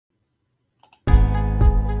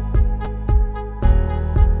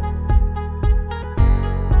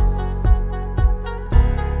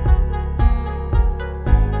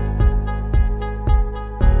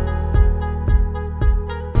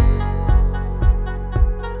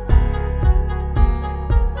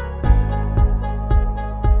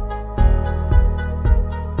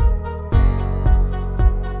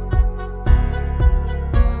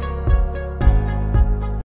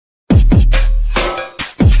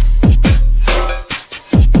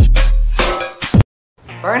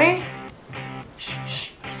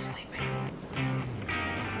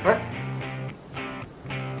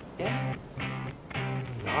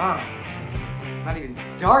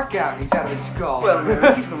call.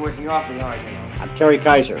 Well, he's been working awfully hard, you know. I'm Terry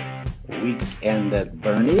Kaiser. Weekend at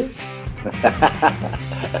Bernie's.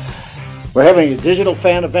 We're having a digital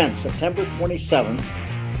fan event September 27th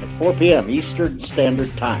at 4 p.m. Eastern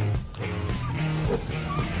Standard Time.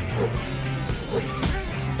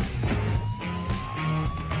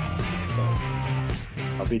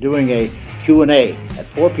 I'll be doing a Q&A at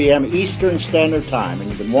 4 p.m. Eastern Standard Time,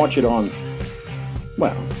 and you can watch it on,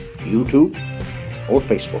 well, YouTube or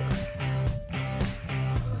Facebook.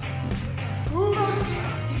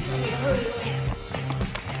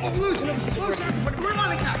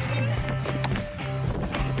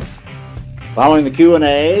 Following the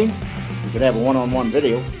Q&A, you can have a one-on-one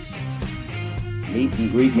video. Meet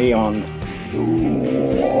and greet me on Zoom.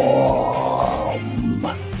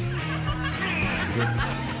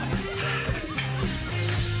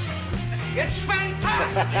 It's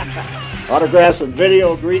fantastic! Autographs and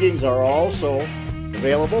video greetings are also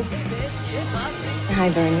available. Hi,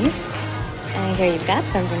 Bernie. I hear you've got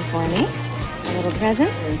something for me. A little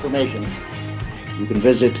present? For information, you can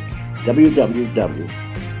visit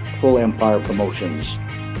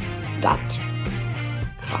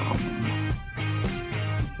www.fullempirepromotions.com.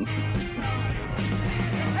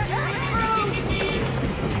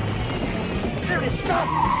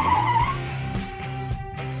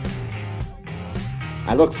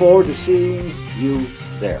 I look forward to seeing you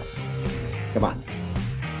there. Come on,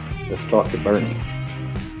 let's talk to Bernie.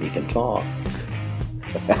 He can talk.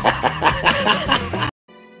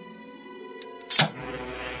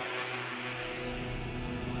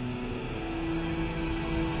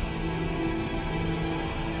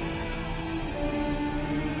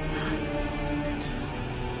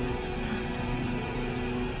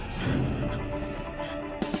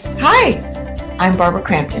 Hi, I'm Barbara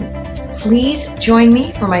Crampton. Please join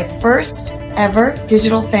me for my first ever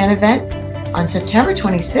digital fan event on September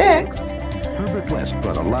 26th. Her request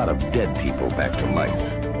brought a lot of dead people back to life,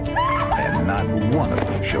 and not one of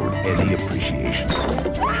them showed any appreciation.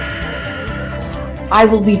 I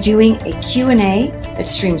will be doing a Q&A that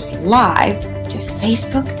streams live to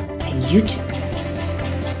Facebook and YouTube.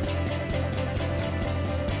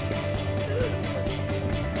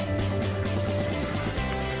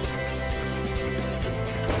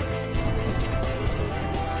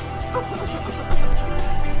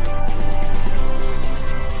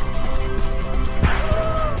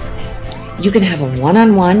 You can have a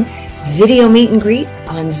one-on-one video meet and greet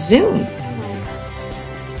on Zoom.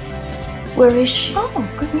 Where is she? Oh,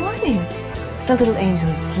 good morning. The little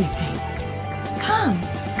angel's sleeping. Come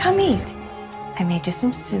eat. I made you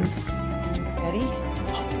some soup. Ready?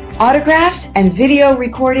 Autographs and video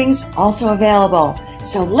recordings also available.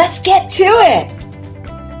 So let's get to it.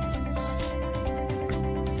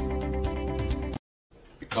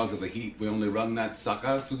 Because of the heat, we only run that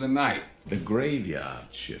sucker through the night. The graveyard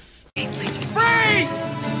shift. Freeze!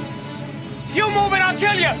 You move it, I'll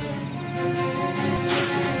kill you!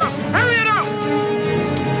 Hurry it up!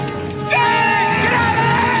 Get out of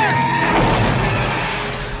there!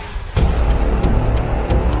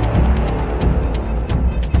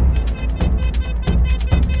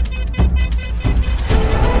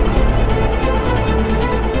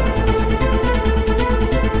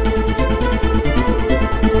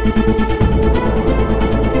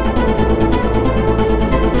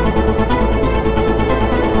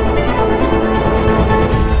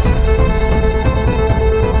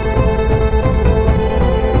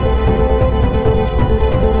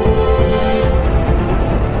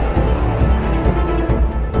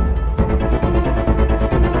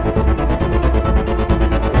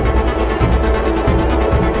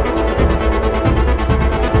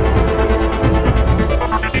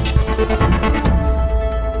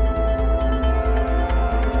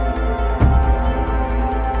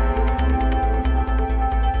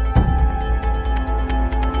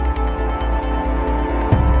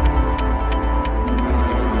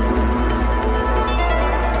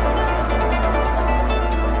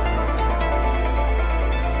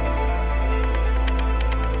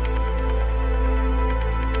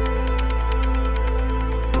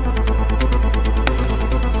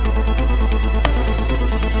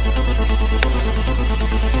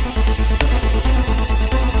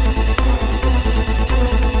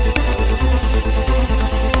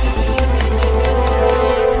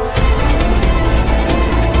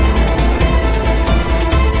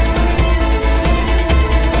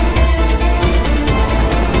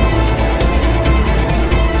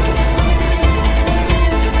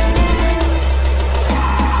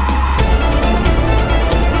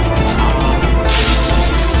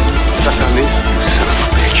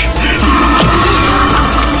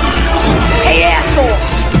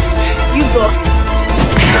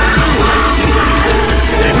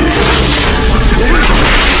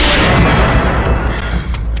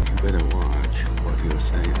 Better watch what you're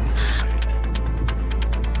saying.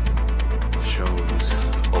 Show's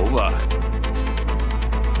over.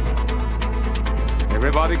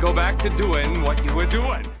 Everybody go back to doing what you were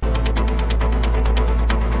doing.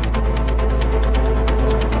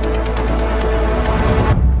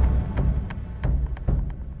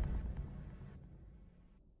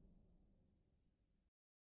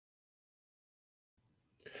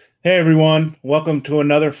 Hey everyone, welcome to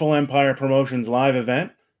another Full Empire Promotions live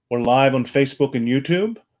event. We're live on Facebook and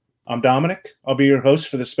YouTube. I'm Dominic. I'll be your host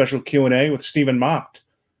for this special Q&A with Stephen Macht.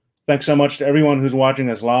 Thanks so much to everyone who's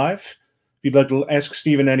watching us live. If you'd like to ask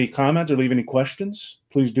Stephen any comments or leave any questions,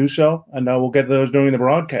 please do so, and we'll get those during the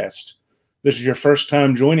broadcast. This is your first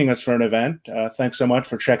time joining us for an event. Thanks so much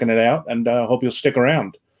for checking it out, and hope you'll stick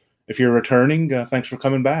around. If you're returning, thanks for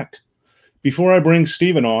coming back. Before I bring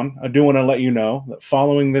Stephen on, I do want to let you know that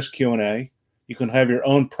following this Q&A, you can have your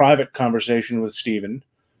own private conversation with Stephen.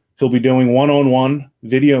 He'll be doing one-on-one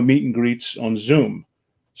video meet and greets on Zoom.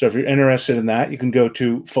 So if you're interested in that, you can go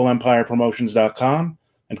to fullempirepromotions.com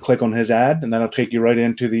and click on his ad, and that'll take you right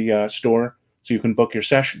into the store so you can book your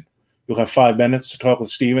session. You'll have 5 minutes to talk with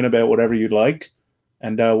Stephen about whatever you'd like,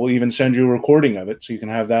 and we'll even send you a recording of it so you can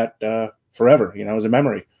have that forever, as a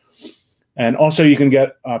memory. And also you can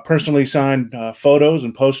get personally signed photos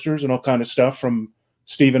and posters and all kind of stuff from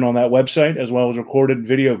Stephen on that website, as well as recorded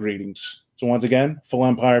video greetings. So once again,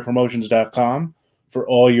 fullempirepromotions.com for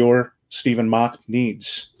all your Stephen Macht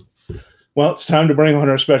needs. Well, it's time to bring on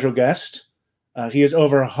our special guest. He has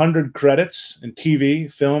over 100 credits in TV,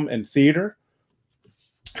 film, and theater.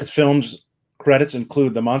 His films credits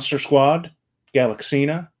include The Monster Squad,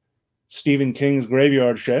 Galaxina, Stephen King's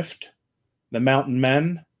Graveyard Shift, The Mountain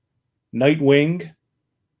Men, Nightwing,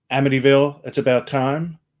 Amityville, It's About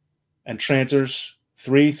Time, and Trancers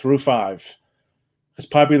 3 through 5. His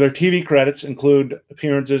popular TV credits include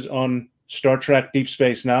appearances on Star Trek Deep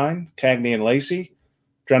Space Nine, Cagney and Lacey,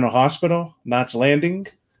 General Hospital, Knots Landing,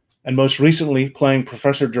 and most recently playing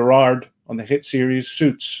Professor Gerard on the hit series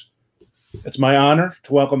Suits. It's my honor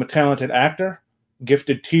to welcome a talented actor,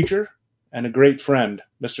 gifted teacher, and a great friend,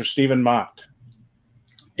 Mr. Stephen Macht.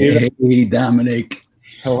 Hey, Dominic.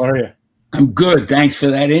 How are you? I'm good. Thanks for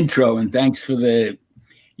that intro, and thanks for the,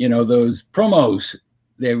 those promos.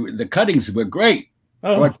 The cuttings were great.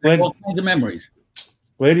 Oh, all kinds of memories.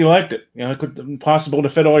 Glad you liked it. It could be impossible to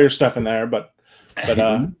fit all your stuff in there, but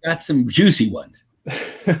got some juicy ones.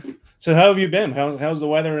 So how have you been? How's the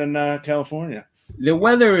weather in California? The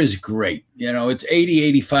weather is great. It's 80,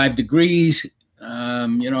 85 degrees.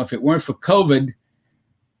 If it weren't for COVID,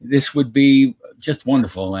 this would be just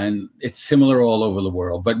wonderful, and it's similar all over the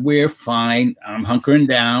world. But we're fine. I'm hunkering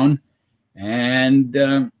down, and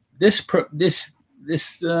this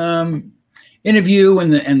interview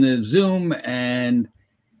and the Zoom and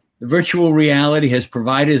the virtual reality has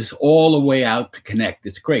provided us all a way out to connect.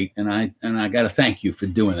 It's great, and I got to thank you for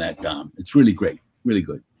doing that, Dom. It's really great, really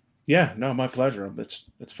good. Yeah, no, my pleasure.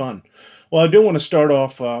 It's fun. Well, I do want to start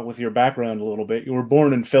off with your background a little bit. You were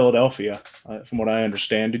born in Philadelphia, from what I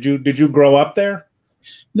understand. Did you grow up there?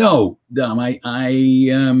 No, Dom.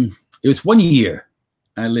 It was 1 year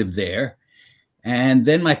I lived there, and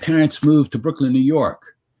then my parents moved to Brooklyn, New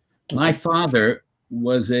York. My father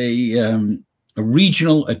was a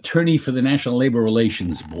regional attorney for the National Labor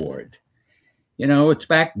Relations Board. It's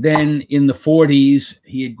back then in the 40s.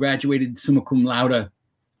 He had graduated summa cum laude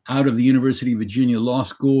out of the University of Virginia Law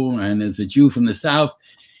School, and as a Jew from the South,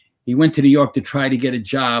 he went to New York to try to get a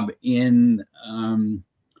job in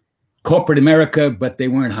corporate America, but they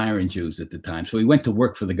weren't hiring Jews at the time. So he went to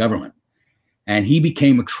work for the government, and he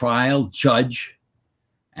became a trial judge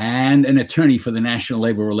and an attorney for the National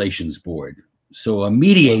Labor Relations Board. So a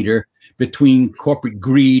mediator between corporate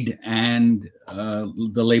greed and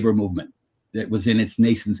the labor movement that was in its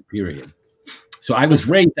nascent period. So I was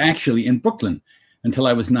raised actually in Brooklyn until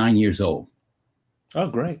I was 9 years old. Oh,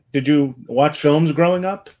 great. Did you watch films growing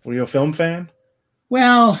up? Were you a film fan?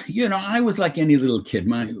 Well, I was like any little kid.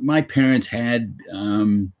 My parents had,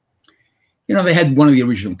 they had one of the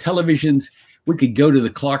original televisions. We could go to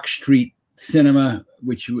the Clark Street Cinema,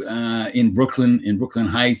 which in Brooklyn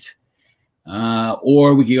Heights,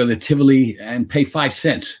 or we could go to the Tivoli and pay 5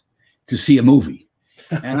 cents to see a movie.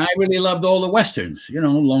 And I really loved all the Westerns,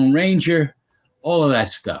 Lone Ranger, all of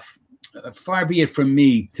that stuff. Far be it from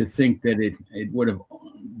me to think that it would have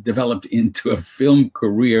developed into a film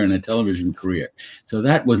career and a television career. So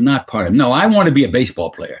that was not part of it. No, I want to be a baseball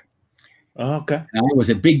player. Oh, okay. And I was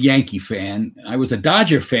a big Yankee fan. I was a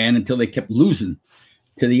Dodger fan until they kept losing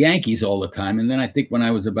to the Yankees all the time. And then I think when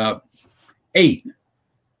I was about 8,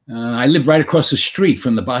 I lived right across the street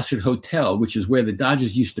from the Bossard Hotel, which is where the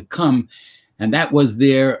Dodgers used to come. And that was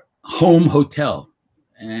their home hotel.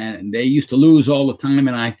 And they used to lose all the time.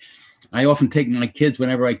 And I often take my kids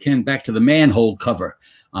whenever I can back to the manhole cover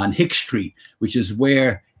on Hicks Street, which is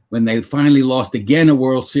where, when they finally lost again a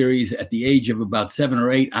World Series at the age of about 7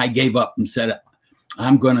 or 8, I gave up and said,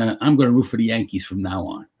 I'm gonna root for the Yankees from now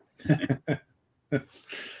on.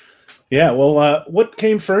 Yeah. Well, what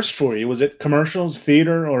came first for you? Was it commercials,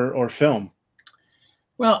 theater, or film?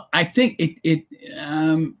 Well, I think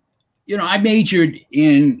I majored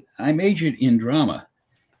in drama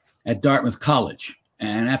at Dartmouth College,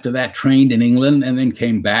 and after that trained in England, and then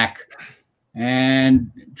came back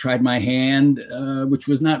and tried my hand, which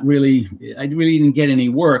was not really, I really didn't get any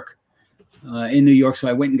work in New York. So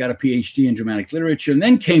I went and got a PhD in dramatic literature, and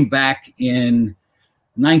then came back in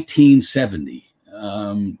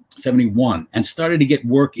 1971 and started to get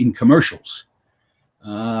work in commercials.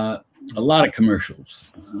 A lot of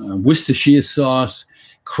commercials, Worcestershire sauce,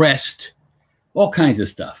 Crest, all kinds of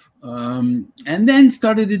stuff. And then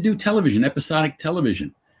started to do television, episodic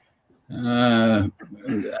television. I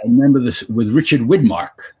remember this with Richard Widmark.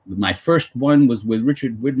 My first one was with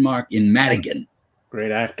Richard Widmark in Madigan.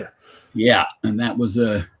 Great actor. Yeah, and that's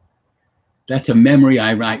a memory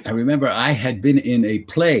I remember I had been in a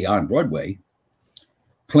play on Broadway,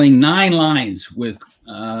 playing 9 lines with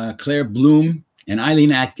Claire Bloom and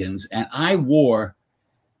Eileen Atkins, and I wore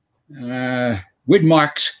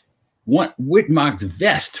Widmark's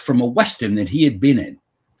vest from a Western that he had been in.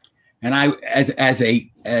 And I, as an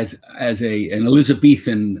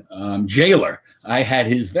Elizabethan jailer, I had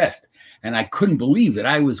his vest, and I couldn't believe that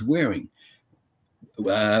I was wearing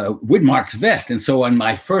Widmark's vest. And so on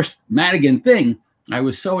my first Madigan thing, I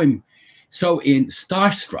was so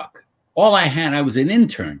starstruck. All I had, I was an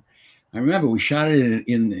intern. I remember we shot it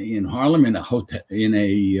in Harlem in a hotel, in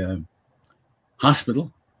a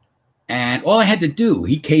hospital. And all I had to do,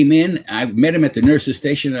 he came in, I met him at the nurse's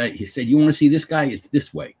station. He said, "You want to see this guy? It's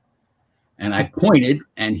this way." And I pointed,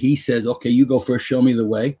 and he says, "Okay, you go first, show me the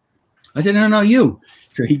way." I said, "No, you."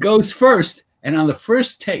 So he goes first. And on the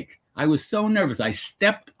first take, I was so nervous. I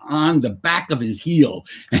stepped on the back of his heel,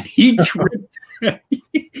 and he tripped. And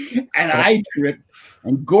I tripped.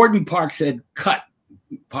 And Gordon Park said, "Cut."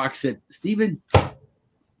 Park said, "Stephen,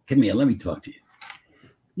 come here. Let me talk to you.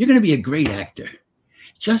 You're going to be a great actor.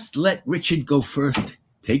 Just let Richard go first.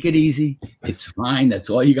 Take it easy. It's fine. That's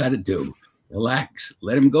all you got to do. Relax.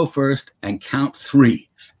 Let him go first and count 3,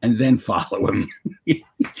 and then follow him."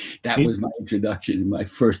 That was my introduction. My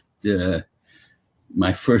first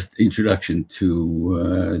introduction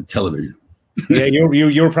to television. Yeah,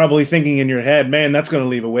 you were probably thinking in your head, "Man, that's going to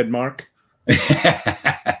leave a Widmark."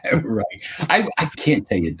 Right. I can't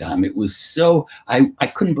tell you, Dom. It was so, I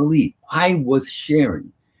couldn't believe I was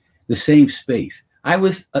sharing the same space. I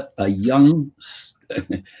was a young,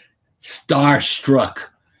 starstruck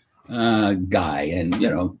guy, and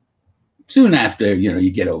soon after,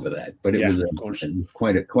 you get over that. But it was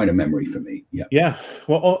quite a memory for me. Yeah. Yeah.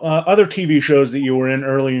 Well, other TV shows that you were in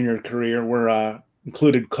early in your career were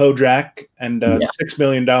included Kojak and $6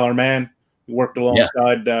 Million Man. You worked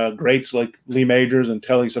alongside greats like Lee Majors and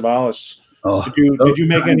Telly Savalas. Oh, did you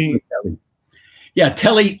make any? Yeah,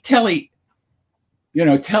 Telly.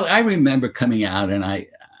 I remember coming out, and I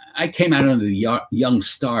came out under the Young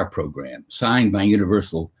Star program, signed by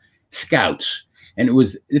Universal Scouts, and it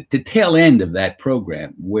was at the tail end of that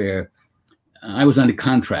program where I was under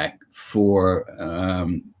contract for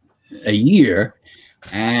a year,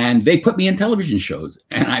 and they put me in television shows.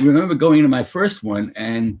 And I remember going into my first one,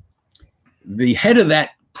 and the head of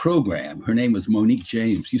that program, her name was Monique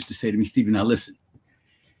James, used to say to me, "Stephen, now listen,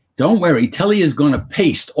 don't worry, Telly is going to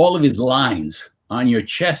paste all of his lines on your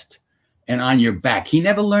chest and on your back. He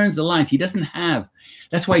never learns the lines. He doesn't have,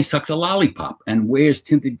 that's why he sucks a lollipop and wears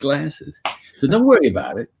tinted glasses. So don't worry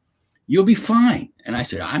about it. You'll be fine." And I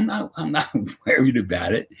said, I'm not worried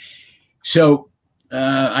about it. So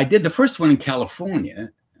I did the first one in California.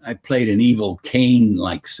 I played an evil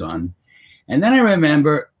Cain-like son. And then I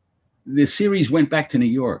remember the series went back to New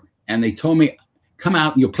York, and they told me, "Come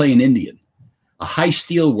out and you'll play an Indian, a high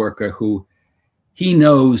steel worker who he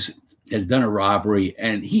knows has done a robbery,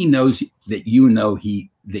 and he knows that that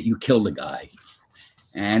you killed a guy."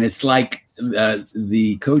 And it's like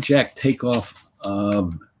the Kojak takeoff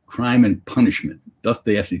of Crime and Punishment,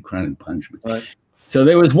 Dostoevsky, Crime and Punishment. Right. So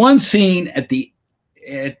there was one scene at a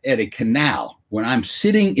canal when I'm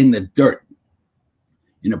sitting in the dirt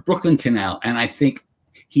in a Brooklyn canal, and I think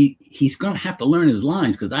he's going to have to learn his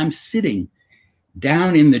lines because I'm sitting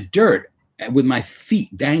down in the dirt, with my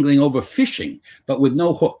feet dangling over fishing, but with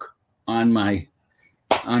no hook on the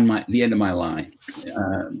end of my line.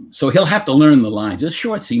 So he'll have to learn the lines. It's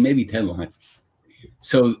short scene, maybe 10 lines.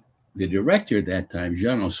 So the director at that time,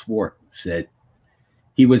 Jean Swart, said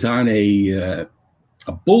he was on a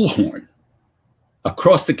bullhorn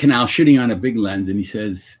across the canal shooting on a big lens, and he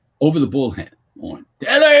says over the bullhorn,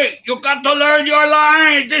 "Telly, you got to learn your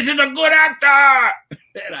lines. This is a good actor."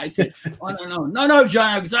 And I said, "Oh, no,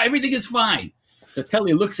 John, everything is fine." So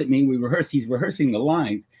Telly looks at me, and he's rehearsing the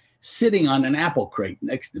lines, sitting on an apple crate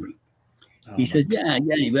next to me. He says, yeah,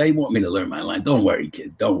 you want me to learn my line. Don't worry,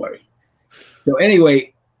 kid, don't worry. So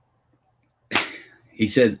anyway, he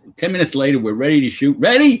says, 10 minutes later, we're ready to shoot.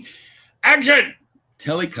 Ready? Action!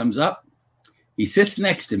 Telly comes up. He sits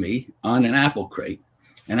next to me on an apple crate.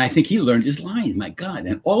 And I think he learned his line, my God.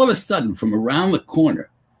 And all of a sudden, from around the corner,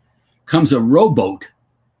 comes a rowboat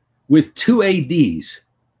with 2 ADs.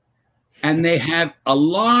 And they have a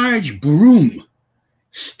large broom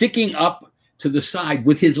sticking up to the side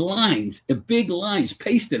with his lines, big lines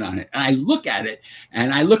pasted on it. And I look at it,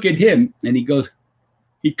 and I look at him, and he goes,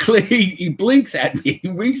 he blinks at me, he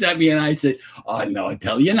winks at me, and I said, "Oh, no, I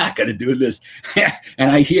tell you, you're not going to do this."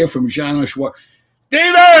 And I hear from Jean Schwartz,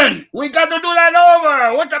 "Stephen, we got to do that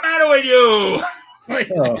over. What's the matter with you?"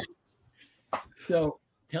 So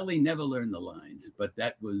Telly never learned the lines, but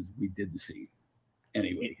we did the scene.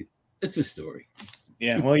 Anyway, it's a story.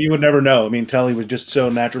 Yeah, well, you would never know. I mean, Telly was just so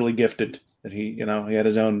naturally gifted that he had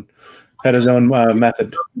his own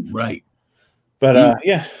method. Right. But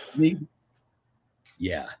yeah.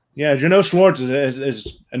 Yeah, Jean Schwartz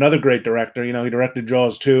is another great director. He directed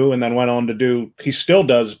Jaws 2 and then went on to he still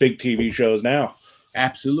does big TV shows now.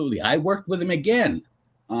 Absolutely. I worked with him again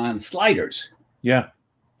on Sliders. Yeah.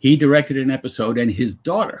 He directed an episode, and his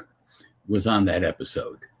daughter was on that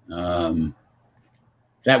episode.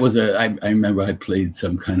 That was I remember I played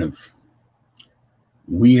some kind of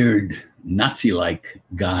weird Nazi-like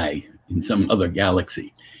guy in some other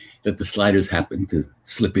galaxy that the Sliders happened to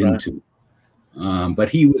slip into.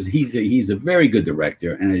 But he's a very good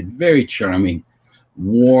director and a very charming,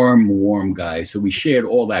 warm guy. So we shared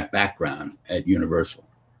all that background at Universal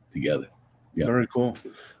together. Yeah. Very cool.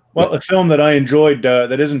 Well, a film that I enjoyed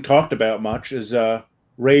that isn't talked about much is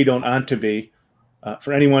Raid on Antibes.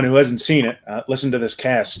 For anyone who hasn't seen it, listen to this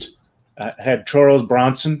cast. It had Charles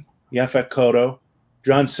Bronson, Yaphet Kotto,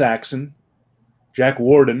 John Saxon, Jack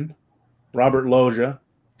Warden, Robert Loggia,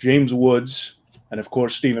 James Woods, and of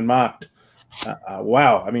course Stephen Macht.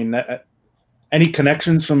 Wow! I mean, any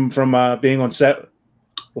connections from being on set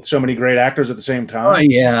with so many great actors at the same time? Oh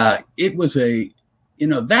yeah, it was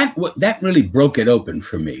that really broke it open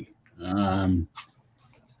for me.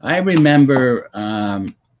 I remember.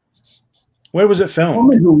 Where was it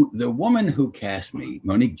filmed? The woman who cast me,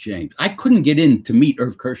 Monique James, I couldn't get in to meet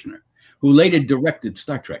Irv Kershner, who later directed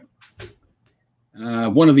Star Trek,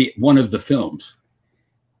 one of the films.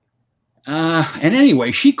 And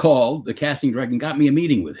anyway, she called the casting director and got me a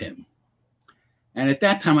meeting with him. And at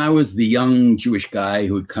that time, I was the young Jewish guy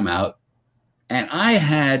who had come out, and I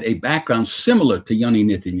had a background similar to Yoni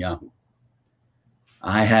Netanyahu.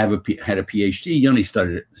 I had a PhD. Yoni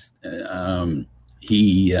studied it.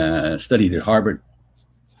 He studied at Harvard.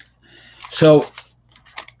 So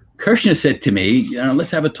Kershner said to me,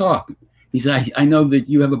 let's have a talk. He said, I know that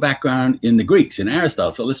you have a background in the Greeks, in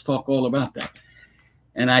Aristotle, so let's talk all about that.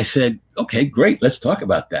 And I said, okay, great, let's talk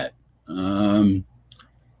about that.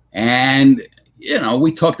 And,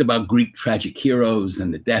 we talked about Greek tragic heroes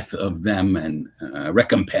and the death of them and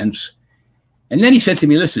recompense. And then he said to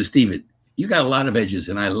me, listen, Stephen, you got a lot of edges,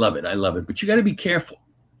 and I love it, but you got to be careful.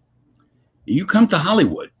 You come to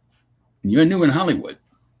Hollywood, and you're new in Hollywood.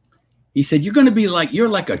 He said, you're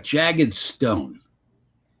like a jagged stone.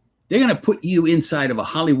 They're going to put you inside of a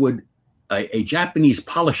Hollywood, a Japanese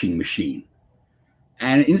polishing machine.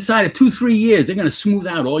 And inside of 2-3 years, they're going to smooth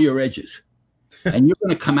out all your edges. And you're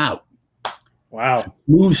going to come out. Wow.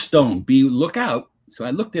 Smooth stone. Look out. So I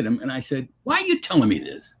looked at him, and I said, why are you telling me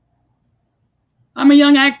this? I'm a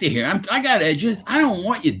young actor here. I got edges. I don't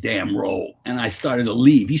want your damn role. And I started to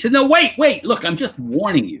leave. He said, no, wait, look, I'm just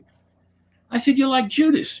warning you. I said, you're like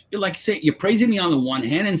Judas. You're praising me on the one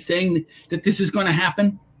hand and saying that this is going to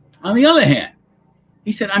happen on the other hand.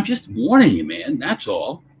 He said, I'm just warning you, man. That's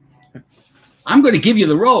all. I'm going to give you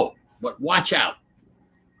the role, but watch out.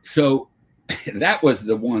 So that was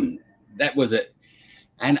the one. That was it.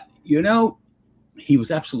 And, he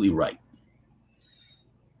was absolutely right.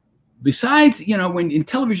 Besides, when in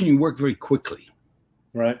television, you work very quickly.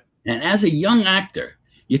 Right. And as a young actor,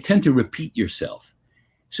 you tend to repeat yourself.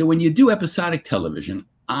 So when you do episodic television,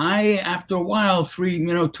 after a while,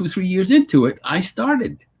 2-3 years into it, I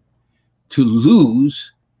started to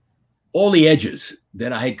lose all the edges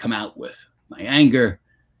that I had come out with, my anger,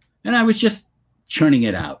 and I was just churning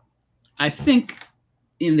it out. I think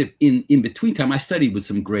in between time, I studied with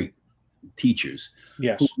some great teachers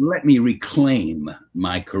who let me reclaim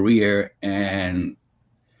my career and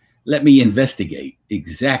let me investigate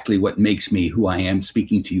exactly what makes me who I am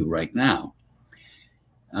speaking to you right now.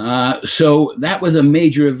 So that was a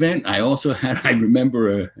major event. I also had, I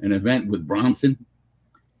remember an event with Bronson.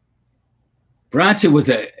 Bronson was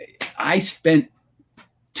I spent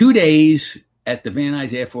 2 days at the Van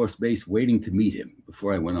Nuys Air Force Base waiting to meet him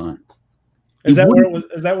before I went on. Is that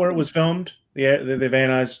where it was filmed? The Van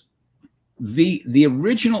Nuys? The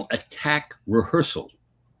original attack rehearsal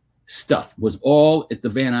stuff was all at the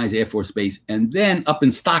Van Nuys Air Force Base, and then up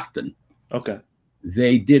in Stockton,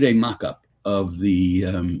 they did a mock-up of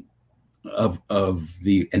the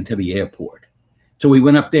Entebbe Airport. So we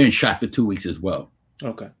went up there and shot for 2 weeks as well.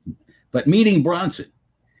 Okay. But meeting Bronson,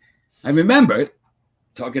 I remember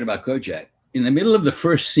talking about Kojak in the middle of the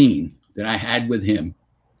first scene that I had with him.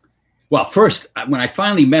 Well, first, when I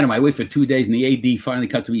finally met him, I waited for 2 days, and the AD finally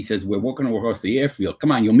cut to me. He says, "We're walking across the airfield.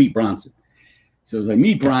 Come on, you'll meet Bronson." So as I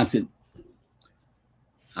meet Bronson,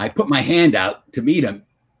 I put my hand out to meet him,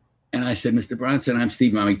 and I said, "Mr. Bronson, I'm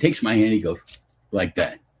Stephen Macht." He takes my hand, he goes like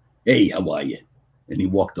that. "Hey, how are you?" And he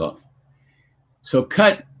walked off. So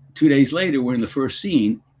cut 2 days later, we're in the first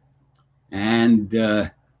scene, and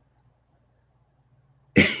the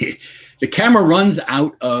camera runs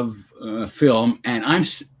out of film, and I'm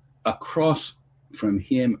across from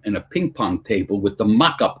him in a ping pong table with the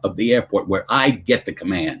mock-up of the airport where I get the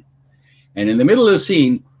command. And in the middle of the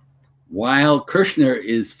scene, while Kirshner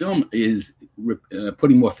is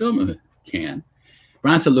putting more film in the can,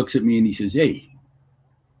 Bronson looks at me and he says, "Hey,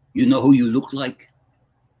 you know who you look like?"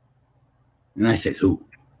 And I said, "Who?"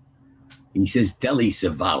 He says, "Telly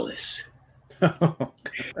Savalas."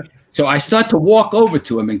 So I start to walk over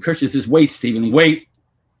to him, and Kirshner says, "Wait, Stephen, wait."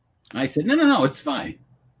 I said, No, it's fine.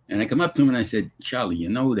 And I come up to him and I said, "Charlie, you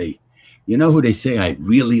know who they say I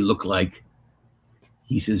really look like?"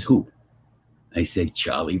 He says, "Who?" I said,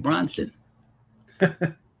 "Charlie Bronson."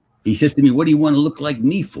 He says to me, "What do you want to look like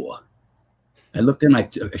me for?" I looked at him,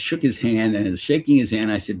 I shook his hand, and as shaking his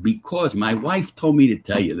hand, I said, "Because my wife told me to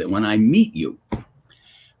tell you that when I meet you,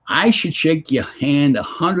 I should shake your hand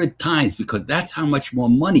 100 times because that's how much more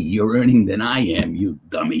money you're earning than I am, you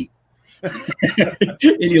dummy."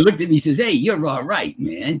 And he looked at me and says, "Hey, you're all right,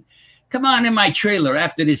 man. Come on in my trailer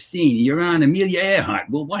after this scene. You're on Amelia Earhart.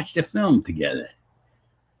 We'll watch the film together."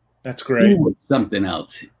 That's great. He was something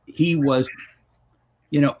else. He was,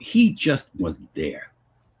 he just was there.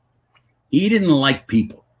 He didn't like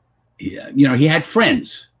people. He had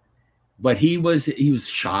friends, but he was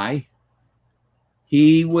shy.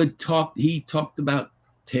 He talked about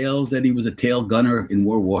tales that he was a tail gunner in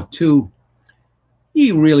World War II.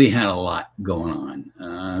 He really had a lot going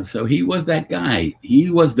on. So he was that guy.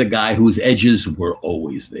 He was the guy whose edges were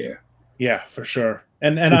always there. Yeah, for sure.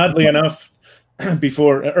 And oddly enough,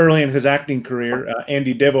 early in his acting career,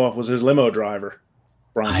 Andy Divoff was his limo driver.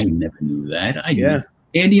 Bronson. I never knew that.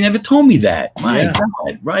 Andy never told me that. My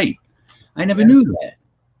God, right. I never knew that.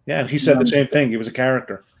 Yeah, and he said the same thing. He was a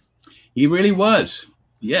character. He really was.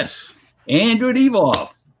 Yes. Andrew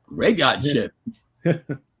Divoff, graveyard ship.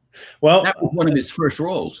 Well, that was one of his first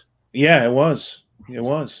roles. Yeah, it was. It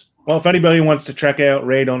was. Well, if anybody wants to check out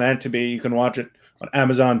Raid on Entebbe, you can watch it on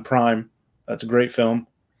Amazon Prime. That's a great film.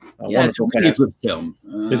 Yeah, it's a really good film.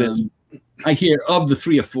 It is. I hear of the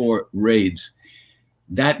 3 or 4 raids,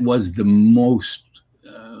 that was the most,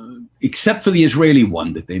 except for the Israeli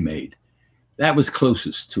one that they made, that was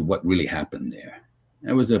closest to what really happened there.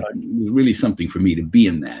 It was really something for me to be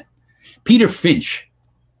in that. Peter Finch,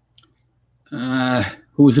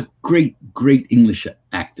 who was a great, great English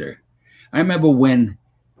actor. I remember when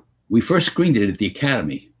we first screened it at the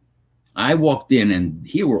Academy, I walked in and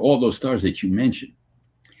here were all those stars that you mentioned.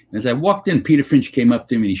 As I walked in, Peter Finch came up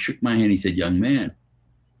to me and he shook my hand. He said, "Young man,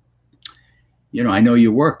 I know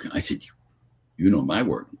your work." I said, "You know my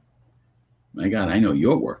work." "My God, I know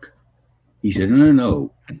your work." He said,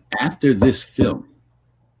 No. After this film,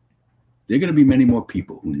 there are going to be many more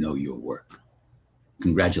people who know your work.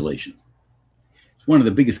 Congratulations." It's one of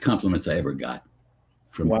the biggest compliments I ever got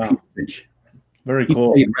from Peter Finch. Very he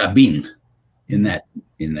cool. Played Rabin in that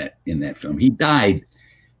film. He died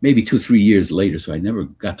maybe 2-3 years later, so I never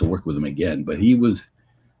got to work with him again. But he was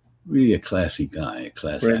really a classy guy, a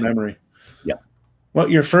classy Great actor. memory. Yeah. Well,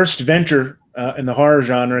 your first venture in the horror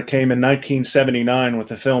genre came in 1979 with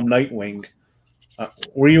the film Nightwing.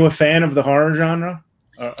 Were you a fan of the horror genre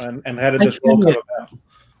and how did this role come about?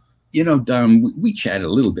 You know, Dom, we chatted a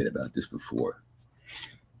little bit about this before.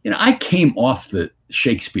 You know, I came off the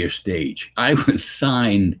Shakespeare stage. I was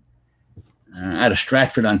signed at a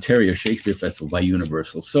Stratford, Ontario Shakespeare Festival by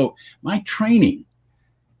Universal. So my training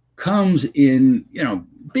comes in, you know,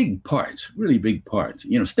 big parts, really big parts,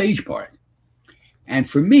 you know, stage parts. And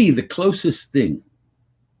for me, the closest thing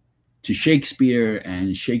to Shakespeare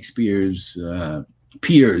and Shakespeare's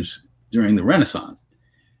peers during the Renaissance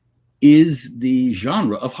is the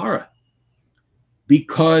genre of horror.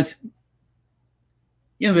 Because,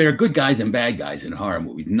 you know, there are good guys and bad guys in horror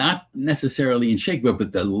movies, not necessarily in Shakespeare,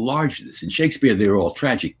 but the largeness. In Shakespeare, they're all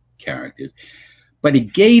tragic characters. But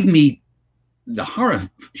it gave me, the horror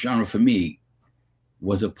genre for me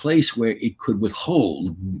was a place where it could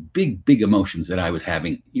withhold big, big emotions that I was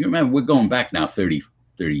having. You remember, we're going back now 30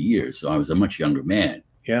 years, so I was a much younger man.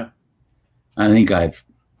 Yeah. I think I've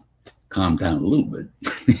calmed down a little bit.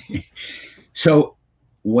 So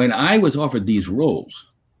when I was offered these roles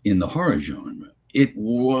in the horror genre, it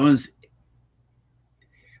was,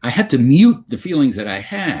 I had to mute the feelings that I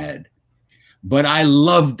had, but I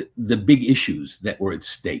loved the big issues that were at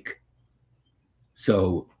stake.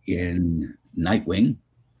 So in Nightwing,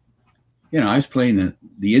 you know, I was playing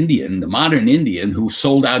the Indian, the modern Indian who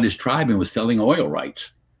sold out his tribe and was selling oil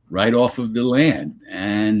rights right off of the land.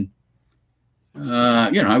 And, you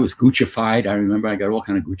know, I was Guccified. I remember I got all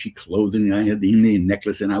kind of Gucci clothing. I had the Indian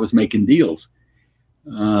necklace and I was making deals.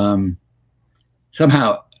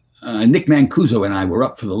 Somehow, Nick Mancuso and I were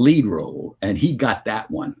up for the lead role, and he got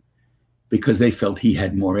that one because they felt he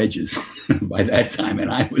had more edges by that time,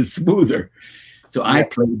 and I was smoother. So I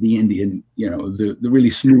played the Indian, you know, the really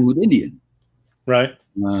smooth Indian. Right.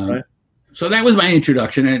 Right. So that was my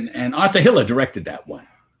introduction, and Arthur Hiller directed that one.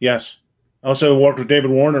 Yes. Also worked with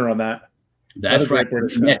David Warner on that. That's right. We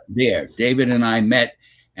met there. David and I met,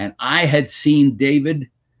 and I had seen David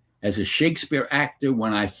as a Shakespeare actor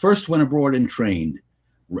when I first went abroad and trained,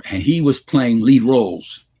 and he was playing lead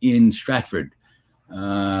roles in Stratford,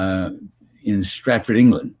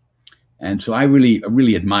 England. And so I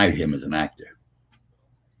really admired him as an actor.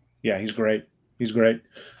 Yeah, he's great. He's great.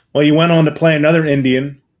 Well, you went on to play another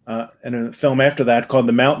Indian in a film after that called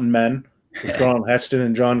The Mountain Men with Charlton Heston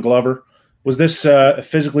and John Glover. Was this a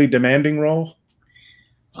physically demanding role?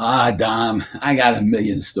 Ah, Dom, I got a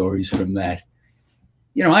million stories from that.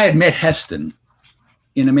 You know, I had met Heston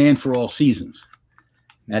in A Man for All Seasons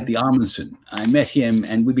at the Amundsen. I met him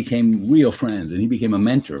and we became real friends, and he became a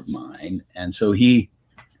mentor of mine. And so he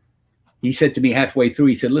said to me halfway through,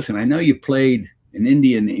 he said, listen, I know you played an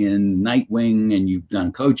Indian in Nightwing and you've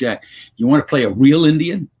done Kojak. You want to play a real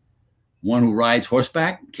Indian? One who rides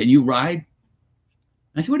horseback? Can you ride?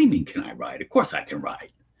 I said, what do you mean, can I ride? Of course I can ride.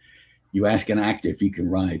 You ask an actor if he can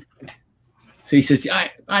ride. So he says,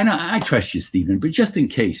 I know, I trust you, Stephen, but just in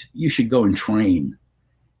case, you should go and train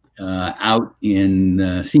out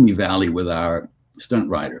in Simi Valley with our stunt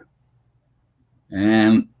rider.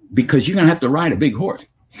 And because you're going to have to ride a big horse.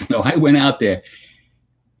 So I went out there.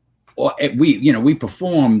 We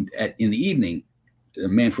performed in the evening, A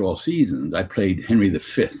Man for All Seasons. I played Henry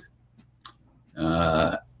V.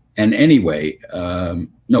 And anyway,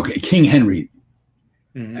 King Henry.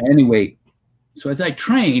 Mm-hmm. Anyway, so as I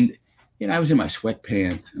trained, you know, I was in my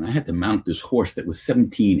sweatpants and I had to mount this horse that was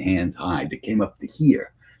 17 hands high that came up to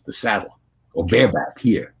here, the saddle, or bareback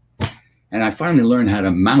here. And I finally learned how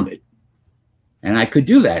to mount it. And I could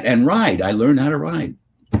do that and ride. I learned how to ride.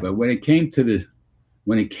 But when it came to the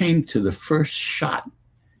first shot,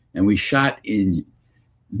 and we shot in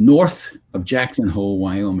north of Jackson Hole,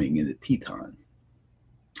 Wyoming, in the Tetons.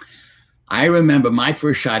 I remember my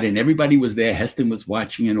first shot, and everybody was there. Heston was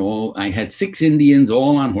watching and all. I had 6 Indians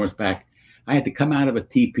all on horseback. I had to come out of a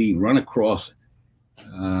teepee, run across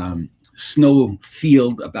snow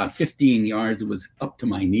field about 15 yards. It was up to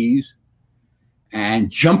my knees, and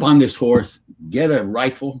jump on this horse, get a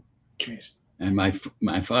rifle. Jeez. And my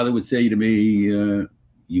father would say to me,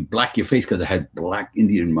 you black your face, because I had black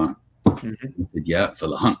Indian mark. Mm-hmm. He said, yeah, for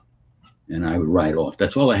the hunt. And I would ride off.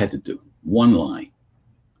 That's all I had to do. One line.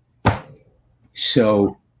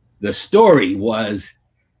 So the story was,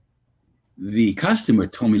 the customer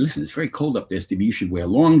told me, listen, it's very cold up there, Stevie. You should wear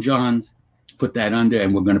long johns, put that under,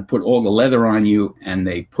 and we're going to put all the leather on you. And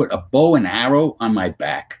they put a bow and arrow on my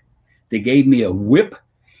back. They gave me a whip.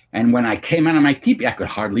 And when I came out of my teepee, I could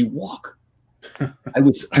hardly walk. I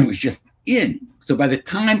was just in. So by the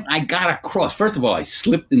time I got across, first of all, I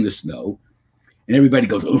slipped in the snow, and everybody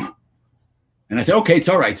goes, oh. And I said, okay, it's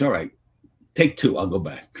all right, it's all right. Take 2, I'll go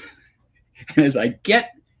back. And as I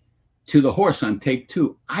get to the horse on take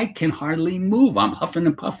 2, I can hardly move. I'm huffing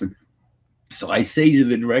and puffing. So I say to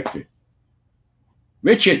the director,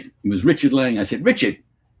 Richard, it was Richard Lang. I said, Richard,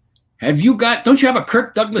 don't you have a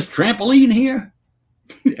Kirk Douglas trampoline here?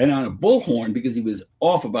 And on a bullhorn, because he was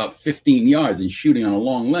off about 15 yards and shooting on a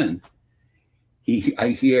long lens, I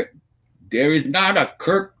hear, there is not a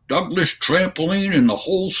Kirk Douglas trampoline in the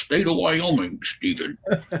whole state of Wyoming, Stephen.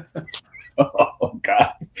 Oh,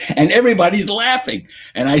 God. And everybody's laughing.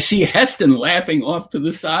 And I see Heston laughing off to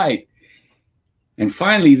the side. And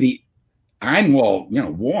finally, I'm all,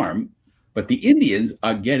 warm, but the Indians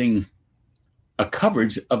are getting a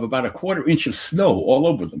coverage of about 1/4 inch of snow all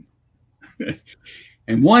over them.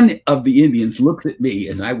 And one of the Indians looks at me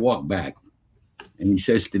as I walk back, and he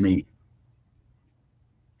says to me,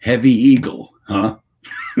 "Heavy Eagle, huh?"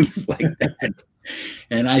 Like that.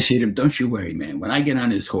 And I say to him, "Don't you worry, man. When I get on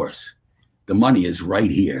this horse, the money is right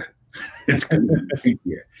here. It's going to be right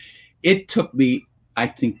here." It took me, I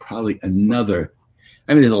think, probably another.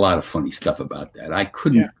 I mean, there's a lot of funny stuff about that. I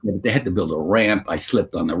couldn't. Yeah. They had to build a ramp. I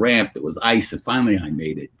slipped on the ramp. There was ice, and finally, I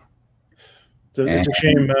made it. So it's a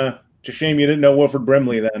shame. It's a shame you didn't know Wilford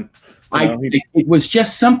Brimley then. It was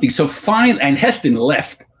just something. So finally, and Heston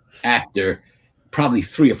left after probably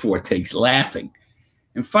 3 or 4 takes, laughing.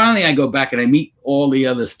 And finally, I go back and I meet all the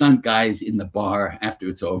other stunt guys in the bar after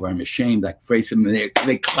it's over. I'm ashamed. I face them, and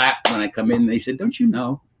they clap when I come in. And they said, "Don't you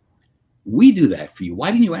know, we do that for you.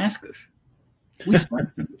 Why didn't you ask us?" We stunt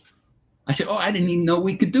you. I said, "Oh, I didn't even know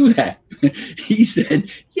we could do that." He said,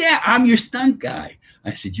 "Yeah, I'm your stunt guy."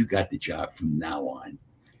 I said, "You got the job from now on."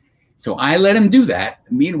 So I let him do that.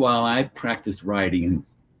 Meanwhile, I practiced riding,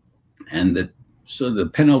 and the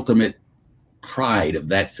penultimate pride of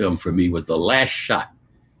that film for me was the last shot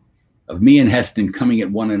of me and Heston coming at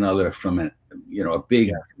one another from a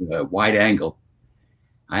big wide angle.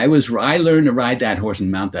 I learned to ride that horse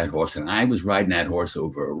and mount that horse, and I was riding that horse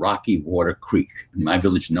over a rocky water creek in my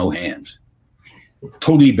village, No Hands,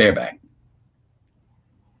 totally bareback.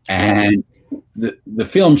 And the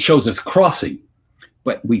film shows us crossing,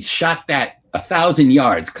 but we shot that 1,000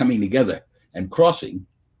 yards coming together and crossing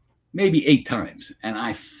maybe 8 times. And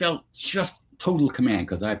I felt just total command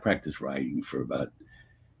because I practiced riding for about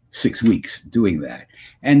 6 weeks doing that.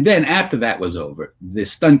 And then after that was over, the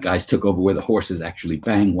stunt guys took over where the horses actually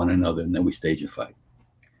bang one another, and then we staged a fight.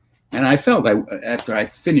 And I felt after I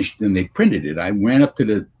finished and they printed it, I ran up to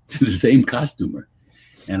the same costumer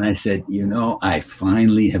and I said, I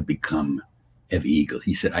finally have become Heavy Eagle.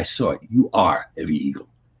 He said, "I saw it. You are Heavy Eagle.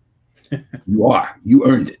 You are. You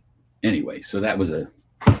earned it." Anyway, so that was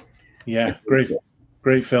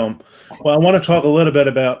great film. Well, I want to talk a little bit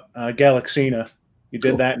about Galaxina. You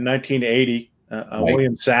did that in 1980. Right.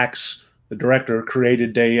 William Sachs, the director,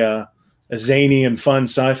 created a zany and fun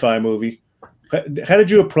sci-fi movie. How did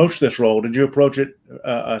you approach this role? Did you approach it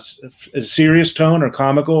a serious tone or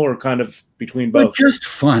comical or kind of between both? Well, just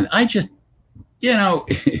fun. I just,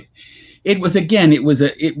 it was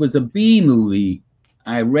a B movie.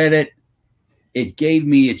 I read it. It gave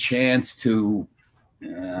me a chance to, be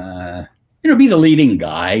the leading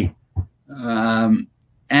guy.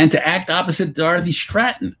 And to act opposite Dorothy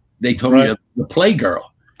Stratton. They told me the Playgirl.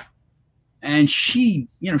 And she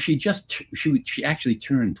actually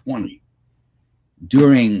turned 20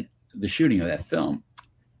 during the shooting of that film.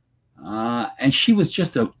 And she was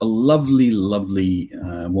just a lovely, lovely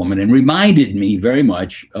woman, and reminded me very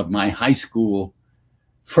much of my high school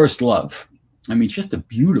first love. I mean, just a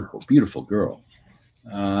beautiful, beautiful girl.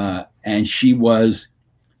 And she was,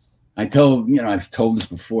 I've told this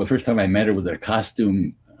before, the first time I met her was at a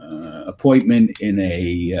costume appointment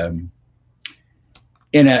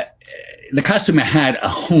the costumer had a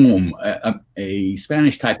home, a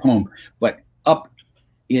Spanish type home, but up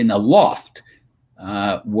in a loft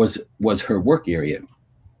was her work area.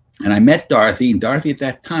 And I met Dorothy, and Dorothy at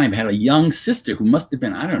that time had a young sister who must have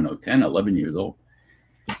been, 10, 11 years old.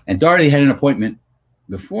 And Dorothy had an appointment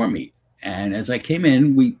before me. And as I came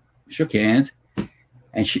in, we shook hands,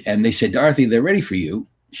 and they said, "Dorothy, they're ready for you."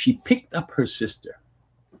 She picked up her sister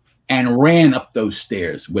and ran up those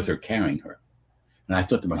stairs with her carrying her. And I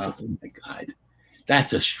thought to myself, "Oh my God,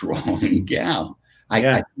 that's a strong gal."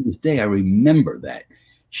 To this day, I remember that.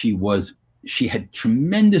 She had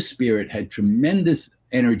tremendous spirit, had tremendous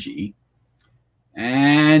energy,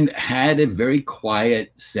 and had a very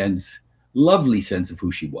quiet sense, lovely sense of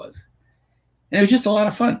who she was. And it was just a lot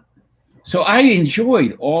of fun. So I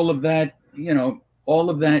enjoyed all of that,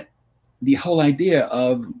 the whole idea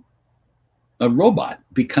of a robot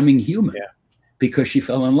becoming human because she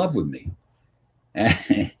fell in love with me.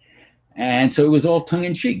 And so it was all tongue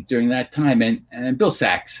in cheek during that time. And Bill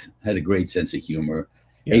Sachs had a great sense of humor.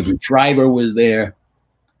 Yes. Avery Schreiber was there.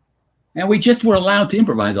 And we just were allowed to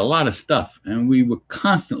improvise a lot of stuff. And we were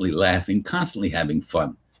constantly laughing, constantly having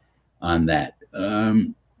fun on that.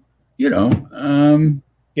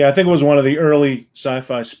 Yeah, I think it was one of the early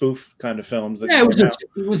sci-fi spoof kind of films. That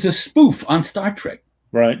it was a spoof on Star Trek.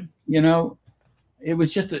 Right. It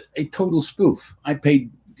was just a total spoof. I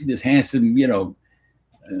paid this handsome,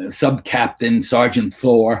 sub-captain, Sergeant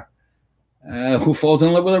Thor, who falls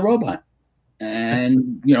in love with a robot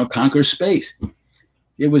and, conquers space.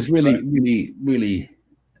 It was really, really, really,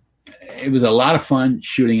 it was a lot of fun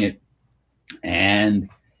shooting it. And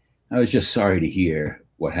I was just sorry to hear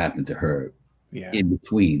what happened to her in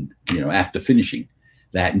between, after finishing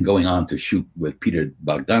that and going on to shoot with Peter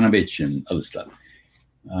Bogdanovich and other stuff.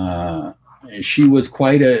 She was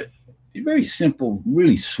quite a very simple,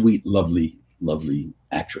 really sweet, lovely, lovely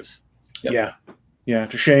actress. Yep. Yeah.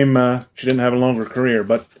 It's a shame she didn't have a longer career,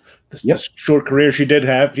 but this short career she did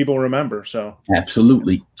have, people remember. So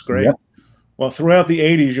absolutely, it's great. Yep. Well, throughout the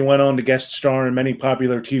 80s, you went on to guest star in many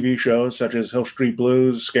popular TV shows such as Hill Street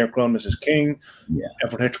Blues, Scarecrow and Mrs. King,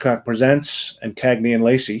 Alfred Hitchcock Presents, and Cagney and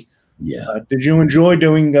Lacey. Yeah. Did you enjoy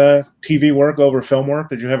doing TV work over film work?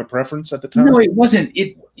 Did you have a preference at the time? No, it wasn't.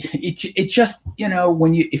 It just,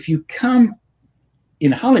 if you come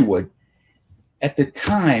in Hollywood, at the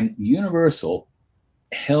time, Universal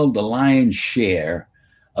held the lion's share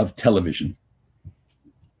of television.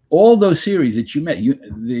 All those series that you met,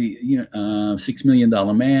 the $6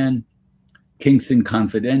 Million Man, Kingston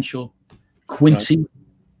Confidential, Quincy,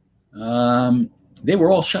 they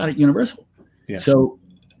were all shot at Universal. Yeah. So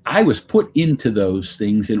I was put into those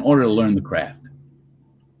things in order to learn the craft.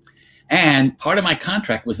 And part of my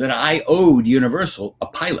contract was that I owed Universal a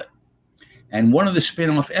pilot. And one of the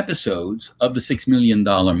spin-off episodes of the $6 Million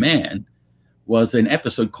Man was an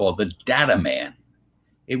episode called The Data Man.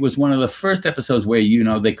 It was one of the first episodes where,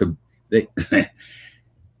 they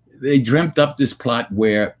they dreamt up this plot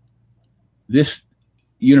where this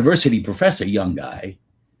university professor, young guy,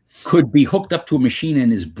 could be hooked up to a machine in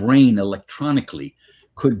his brain electronically,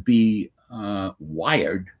 could be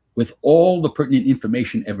wired with all the pertinent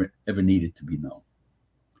information ever needed to be known.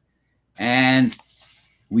 And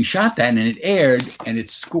we shot that and it aired and it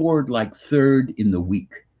scored like third in the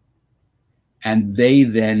week. And they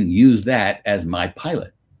then used that as my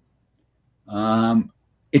pilot.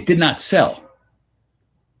 It did not sell.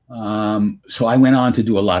 So I went on to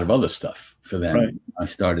do a lot of other stuff for them. Right. I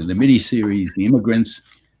started the miniseries, The Immigrants,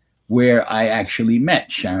 where I actually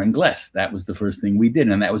met Sharon Gless. That was the first thing we did,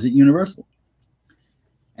 and that was at Universal.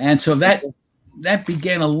 And so that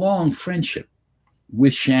began a long friendship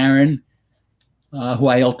with Sharon, who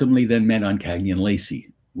I ultimately then met on Cagney and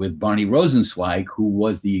Lacey, with Barney Rosenzweig, who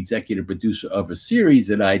was the executive producer of a series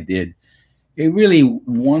that I did, a really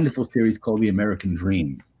wonderful series called The American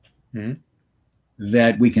Dream,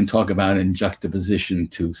 that we can talk about in juxtaposition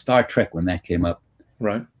to Star Trek when that came up.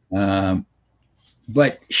 Right.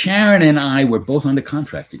 But Sharon and I were both under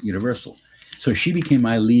contract at Universal. So she became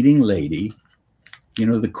my leading lady,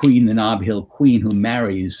 the queen, the Nob Hill queen, who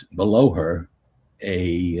marries below her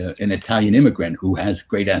an Italian immigrant who has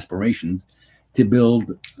great aspirations to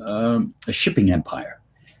build a shipping empire.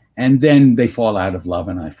 And then they fall out of love,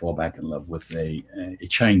 and I fall back in love with a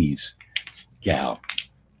Chinese gal.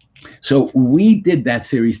 So we did that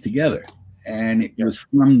series together. And it was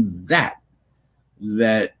from that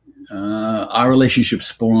our relationship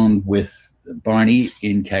spawned with Barney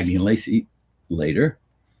in Cagney and Lacey later.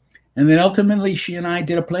 And then ultimately she and I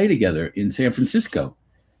did a play together in San Francisco.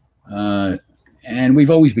 And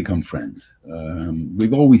we've always become friends.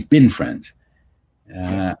 We've always been friends.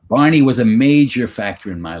 Barney was a major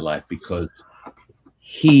factor in my life because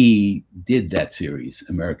he did that series,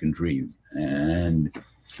 American Dream. And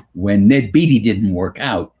when Ned Beatty didn't work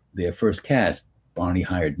out, their first cast, Barney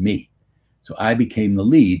hired me. So I became the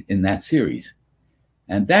lead in that series.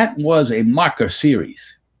 And that was a marker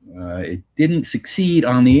series. It didn't succeed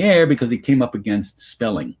on the air because it came up against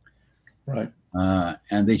Spelling. Right.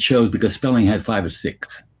 And they chose, because Spelling had 5 or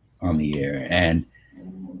 6 on the air. And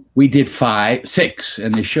we did 5, 6,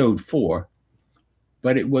 and they showed 4.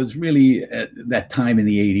 But it was really at that time in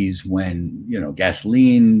the 80s when,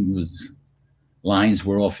 gasoline lines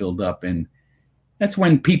were all filled up. And that's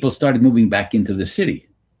when people started moving back into the city.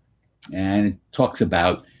 And it talks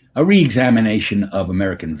about a re-examination of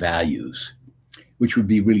American values, which would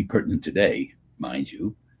be really pertinent today, mind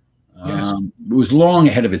you. Yes. It was long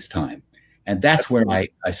ahead of its time. And that's where I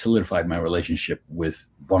solidified my relationship with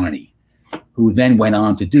Barney, who then went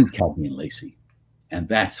on to do Cagney and Lacey. And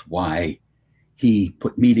that's why he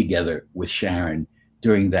put me together with Sharon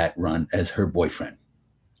during that run as her boyfriend.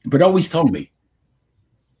 But always told me,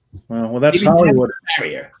 Well, that's Maybe Hollywood.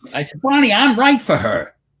 Marry her. I said, Barney, I'm right for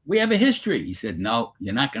her. We have a history. He said, no,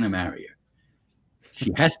 you're not going to marry her.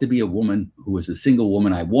 She has to be a woman who is a single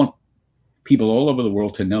woman. I want people all over the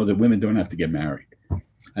world to know that women don't have to get married.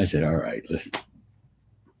 I said, all right, listen.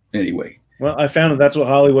 Anyway. Well, I found that that's what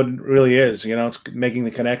Hollywood really is. You know, it's making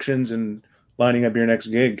the connections and lining up your next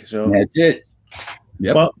gig. So that's it.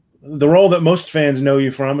 Yep. Well, the role that most fans know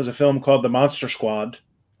you from is a film called The Monster Squad.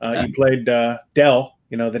 You played Del,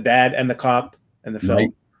 you know, the dad and the cop in the film. Right.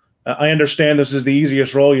 I understand this is the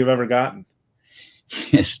easiest role you've ever gotten.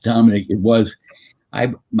 Yes, Dominic, it was.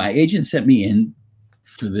 My agent sent me in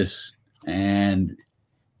for this, and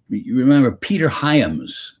you remember Peter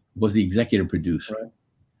Hyams was the executive producer. Right.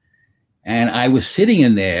 And I was sitting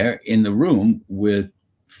in there in the room with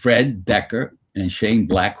Fred Decker and Shane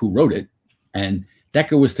Black, who wrote it. And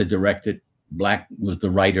Decker was to direct it. Black was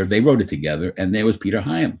the writer. They wrote it together. And there was Peter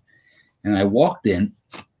Hyams. And I walked in,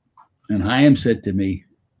 and Hyams said to me,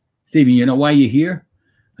 Stephen, you know why you're here?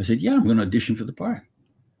 I said, yeah, I'm going to audition for the part.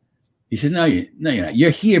 He said, no, you're not.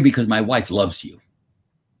 You're here because my wife loves you.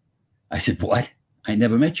 I said, what? I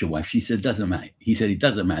never met your wife. She said, doesn't matter. He said, it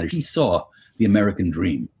doesn't matter. She saw The American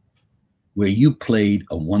Dream, where you played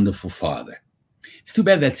a wonderful father. It's too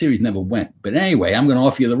bad that series never went. But anyway, I'm going to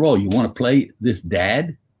offer you the role. You want to play this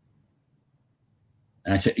dad?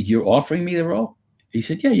 And I said, you're offering me the role? He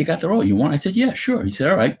said, yeah, you got the role. You want? I said, yeah, sure. He said,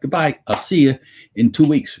 all right, goodbye. I'll see you in 2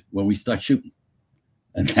 weeks when we start shooting.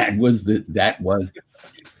 And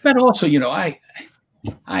but also, you know, I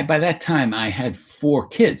by that time I had 4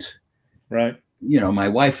 kids. Right. You know, my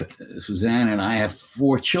wife, Suzanne, and I have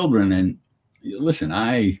 4 children. And listen,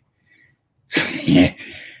 I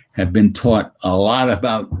have been taught a lot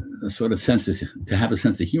about a sort of to have a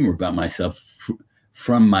sense of humor about myself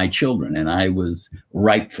from my children. And I was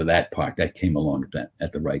ripe for that part. That came along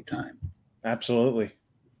at the right time. Absolutely.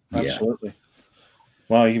 Absolutely. Yeah.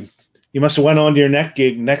 Well, you must have went on to your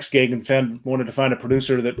next gig and wanted to find a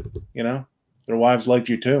producer that, you know, their wives liked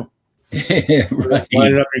you too. Right.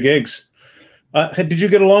 Lining up your gigs. Did you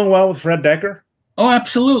get along well with Fred Decker? Oh,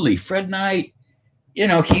 absolutely. Fred and I, you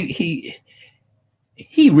know, he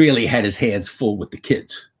really had his hands full with the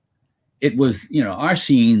kids. It was, you know, our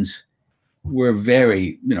scenes were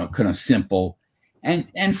very, you know, kind of simple.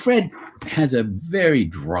 And Fred has a very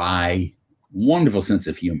dry, wonderful sense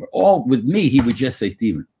of humor. All with me, he would just say,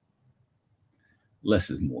 Stephen, less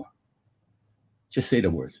is more. Just say the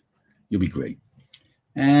words. You'll be great.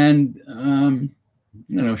 And,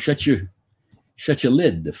 you know, shut your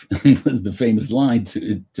lid was the famous line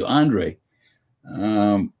to Andre.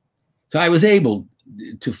 So I was able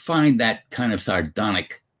to find that kind of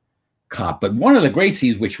sardonic cop. But one of the great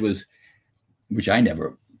scenes, which I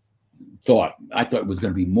never thought, I thought was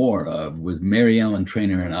going to be more of, was Mary Ellen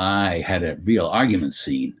Trainor and I had a real argument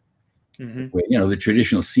scene. Mm-hmm. Where, you know, the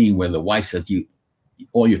traditional scene where the wife says,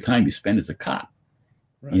 all your time you spend as a cop.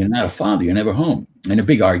 Right. You're not a father, you're never home. And a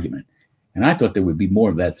big argument. And I thought there would be more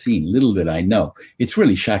of that scene. Little did I know. It's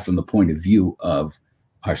really shot from the point of view of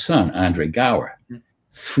our son, Andre Gower,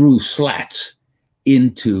 through slats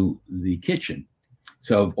into the kitchen.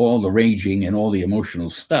 So all the raging and all the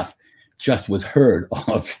emotional stuff just was heard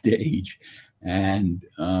off stage. And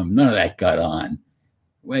none of that got on.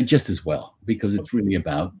 Well, just as well, because it's really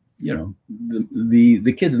about, you know,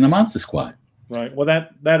 the kids in the Monster Squad. Right. Well,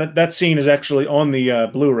 that scene is actually on the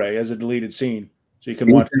Blu-ray as a deleted scene, so you can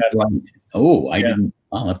watch that. Oh, I didn't.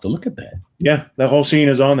 I'll have to look at that. Yeah, the whole scene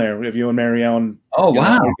is on there of you and Mary Ellen. Oh,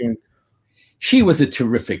 wow. She was a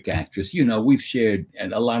terrific actress. You know, we've shared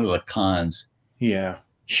at a lot of the cons. Yeah.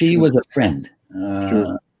 She was a friend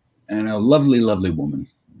and a lovely, lovely woman.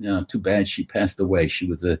 You know, too bad she passed away. She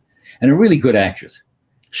was a really good actress.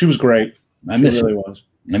 She was great. I miss her.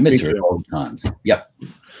 I miss her too. at all times. Yep.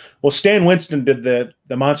 Well, Stan Winston did the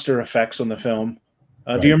monster effects on the film.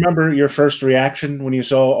 Do you remember your first reaction when you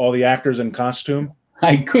saw all the actors in costume?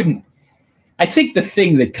 I couldn't. I think the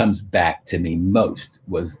thing that comes back to me most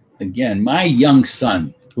was, again, my young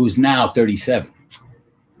son, who's now 37,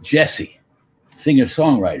 Jesse,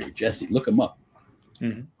 singer-songwriter, Jesse, look him up,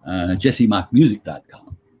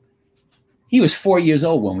 JesseMachtmusic.com. He was 4 years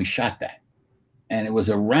old when we shot that, and it was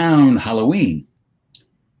around Halloween.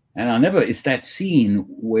 And it's that scene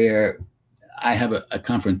where I have a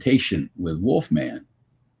confrontation with Wolfman,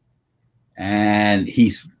 and he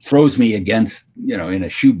throws me against, you know, in a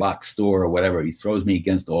shoebox store or whatever, he throws me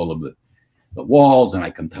against all of the walls, and I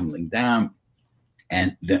come tumbling down.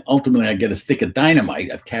 And then ultimately I get a stick of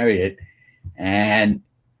dynamite. I've carried it, and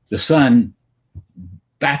the son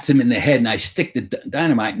bats him in the head, and I stick the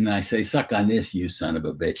dynamite, and I say, suck on this, you son of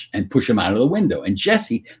a bitch, and push him out of the window. And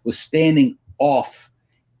Jesse was standing off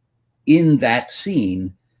in that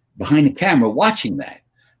scene behind the camera watching that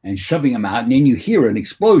and shoving them out. And then you hear an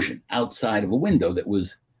explosion outside of a window that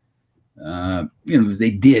was,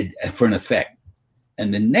 they did for an effect.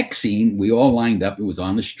 And the next scene, we all lined up. It was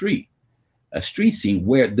on the street, a street scene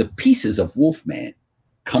where the pieces of Wolfman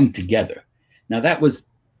come together. Now, that was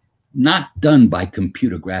not done by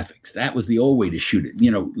computer graphics. That was the old way to shoot it.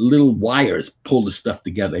 Little wires pull the stuff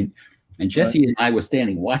together. And Jesse and I were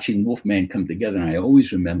standing watching Wolfman come together. And I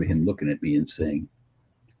always remember him looking at me and saying,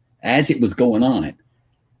 as it was going on,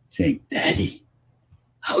 saying, "Daddy,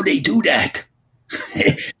 how'd they do that?"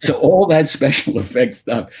 So all that special effects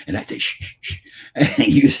stuff. And I say, "Shh, shh." And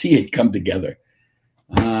you see it come together.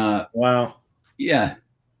 Wow. Yeah.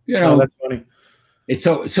 That's funny.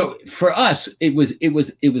 So for us, it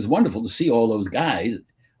was wonderful to see all those guys.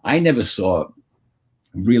 I never saw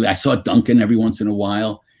I saw Duncan every once in a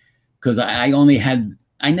while because I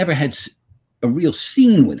never had a real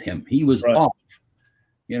scene with him. He was off.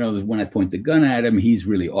 When I point the gun at him, he's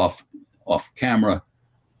really off camera.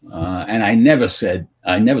 And I never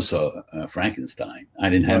saw Frankenstein. I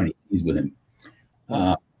didn't have any scenes with him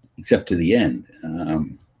except to the end.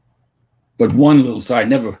 But one little story,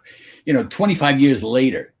 25 years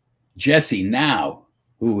later, Jesse now,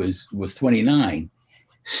 who was 29,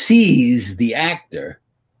 sees the actor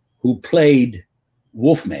who played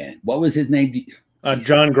Wolfman. What was his name?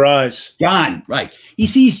 John Grise. John, right. He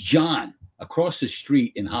sees John across the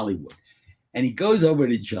street in Hollywood. And he goes over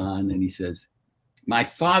to John and he says, "My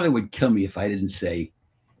father would kill me if I didn't say,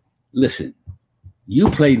 listen, you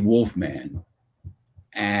played Wolfman.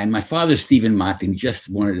 And my father's Stephen Macht, and he just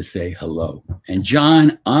wanted to say hello." And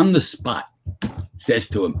John, on the spot, says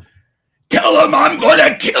to him, "Tell him I'm going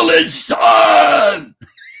to kill his son."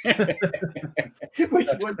 Which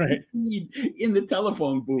was the scene in the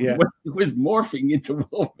telephone booth. Yeah. It was morphing into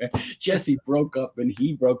Wolfman. Jesse broke up and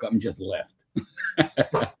he broke up and just left.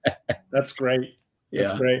 That's great.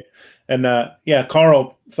 That's Yeah. great. And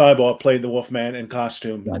Carl Thibault played the Wolfman in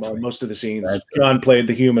costume. That's right. Most of the scenes. That's John played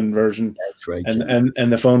the human version. That's right.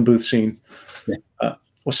 And the phone booth scene. Yeah.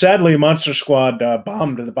 Well, sadly, Monster Squad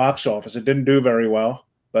bombed at the box office. It didn't do very well,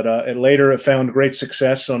 but it later found great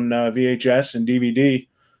success on VHS and DVD.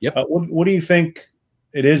 Yep. What do you think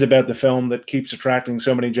it is about the film that keeps attracting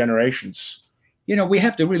so many generations? We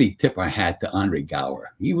have to really tip our hat to Andre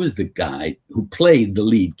Gower. He was the guy who played the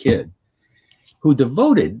lead kid, who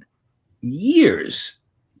devoted years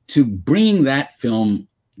to bringing that film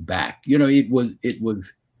back. It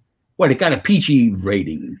got a PG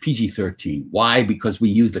rating, PG-13. Why? Because we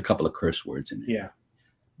used a couple of curse words in it. Yeah.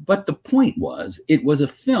 But the point was, it was a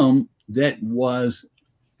film that was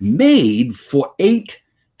made for 8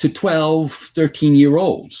 to 12,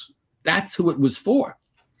 13-year-olds. That's who it was for.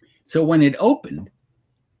 So when it opened,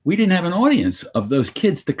 we didn't have an audience of those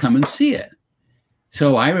kids to come and see it.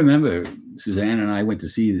 So I remember Suzanne and I went to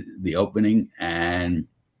see the opening, and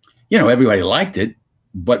everybody liked it,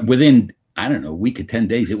 but within, I don't know, a week or 10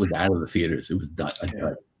 days, it was out of the theaters. It was done.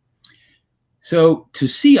 Yeah. So to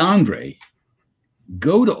see Andre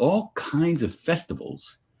go to all kinds of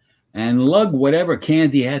festivals and lug whatever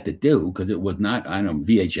cans he had to do, because it was not, I don't know,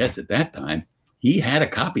 VHS at that time. He had a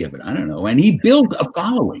copy of it, I don't know, and he built a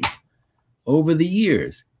following over the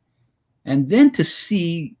years. And then to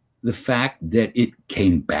see the fact that it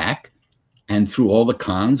came back and through all the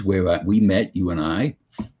cons where we met, you and I,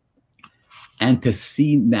 and to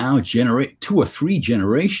see now 2 or 3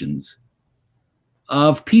 generations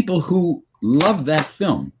of people who love that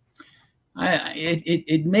film.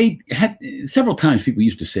 Several times people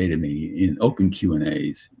used to say to me in open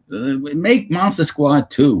Q&As, "Make Monster Squad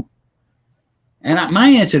 2. And my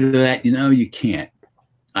answer to that, you can't.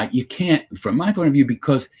 You can't, from my point of view,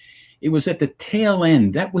 because it was at the tail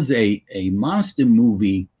end. That was a monster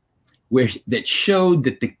movie that showed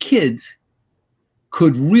that the kids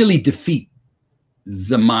could really defeat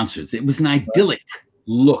the monsters. It was an idyllic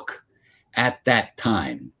look at that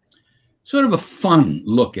time. Sort of a fun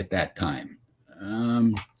look at that time.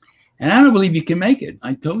 And I don't believe you can make it.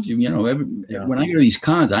 I told you, when I go to these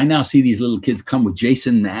cons, I now see these little kids come with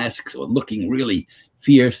Jason masks or looking really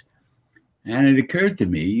fierce. And it occurred to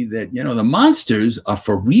me that, the monsters are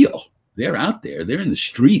for real. They're out there. They're in the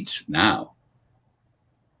streets now.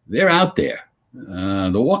 They're out there.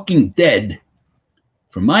 The Walking Dead,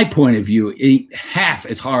 from my point of view, ain't half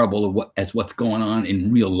as horrible as what's going on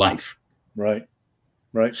in real life. Right.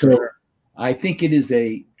 Right. So I think it is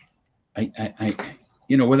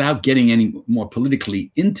without getting any more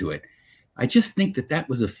politically into it, I just think that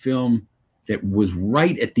was a film that was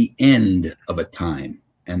right at the end of a time.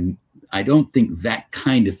 And I don't think that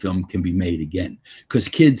kind of film can be made again, because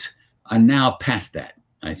kids are now past that.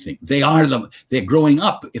 I think they're growing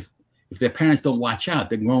up. If their parents don't watch out,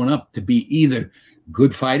 they're growing up to be either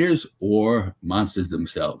good fighters or monsters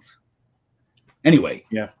themselves. Anyway.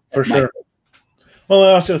 Yeah, for sure. Well,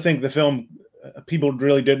 I also think the film, people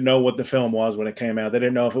really didn't know what the film was when it came out. They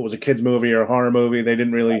didn't know if it was a kid's movie or a horror movie. They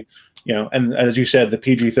didn't really, and as you said, the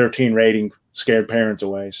PG-13 rating scared parents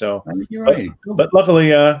away. So, you're right. But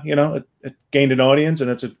luckily, it gained an audience,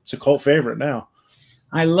 and it's a cult favorite now.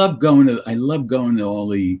 I love going to all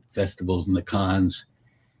the festivals and the cons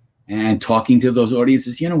and talking to those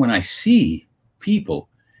audiences. When I see people,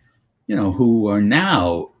 who are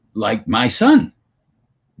now like my son,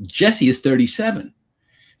 Jesse is 37.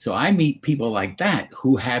 So I meet people like that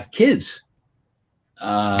who have kids.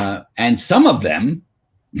 And some of them,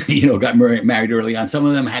 got married early on. Some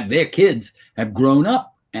of them had their kids have grown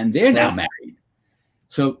up and they're now married.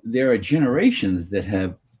 So there are generations that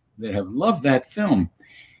have loved that film.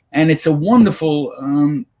 And it's a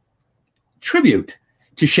wonderful tribute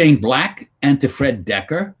to Shane Black and to Fred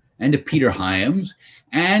Decker and to Peter Hyams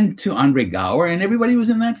and to Andre Gower and everybody who was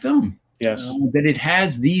in that film. Yes. That it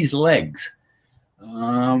has these legs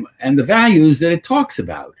and the values that it talks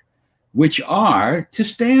about, which are to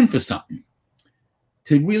stand for something,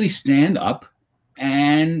 to really stand up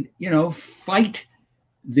and, fight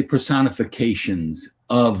the personifications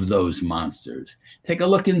of those monsters. Take a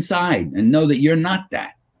look inside and know that you're not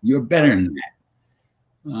that. You're better than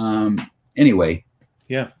that. Anyway.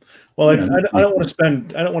 Yeah. Well, I don't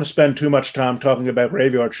want to spend too much time talking about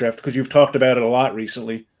Graveyard Shift because you've talked about it a lot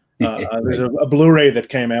recently. There's a Blu-ray that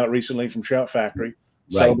came out recently from Shout Factory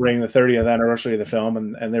celebrating the 30th anniversary of the film,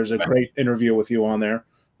 and there's a great interview with you on there.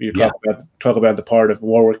 You talk about the part of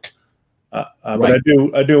Warwick, but I did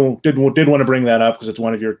want to bring that up because it's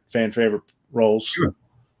one of your fan favorite roles. Sure.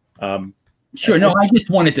 Sure. No, I just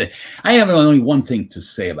wanted to. I have only one thing to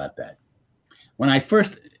say about that. When I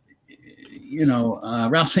first,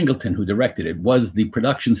 Ralph Singleton, who directed it, was the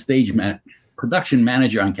production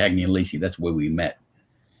manager on Cagney and Lacey. That's where we met.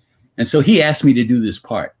 And so he asked me to do this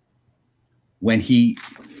part when he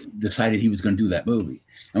decided he was going to do that movie.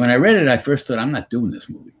 And when I read it, I first thought, I'm not doing this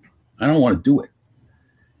movie. I don't want to do it.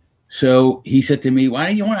 So he said to me,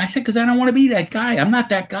 why do you want? I said, because I don't want to be that guy. I'm not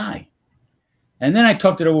that guy. And then I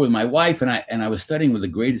talked it over with my wife, and I was studying with the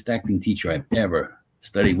greatest acting teacher I've ever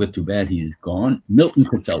studied with. Too bad he's gone, Milton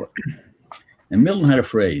Casella. And Milton had a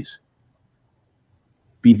phrase: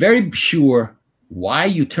 be very sure why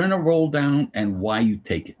you turn a role down and why you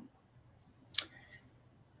take it.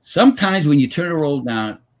 Sometimes when you turn a role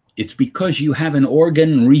down, it's because you have an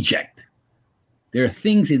organ reject. There are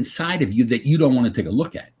things inside of you that you don't want to take a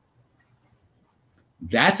look at.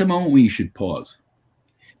 That's a moment when you should pause,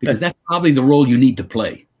 because that's probably the role you need to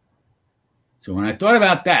play. So when I thought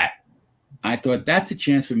about that, I thought that's a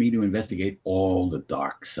chance for me to investigate all the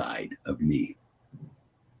dark side of me.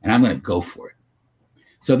 And I'm going to go for it.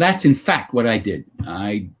 So that's in fact what I did.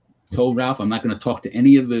 I told Ralph, I'm not going to talk to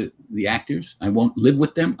any of the actors. I won't live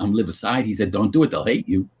with them. I'm live aside. He said, don't do it. They'll hate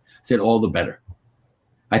you. I said, all the better.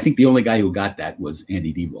 I think the only guy who got that was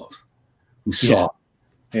Andy Divoff, who saw.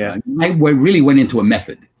 Yeah. I really went into a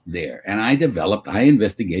method there, and I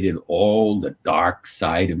investigated all the dark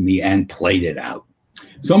side of me and played it out.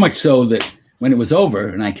 So much so that when it was over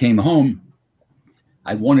and I came home,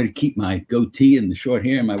 I wanted to keep my goatee and the short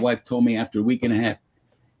hair. And my wife told me after a week and a half,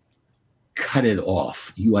 cut it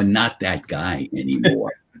off. You are not that guy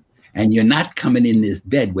anymore. And you're not coming in this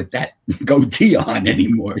bed with that goatee on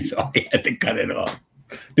anymore. So I had to cut it off.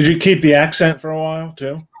 Did you keep the accent for a while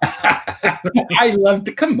too? I love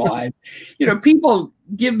to, come on. People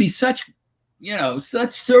give me such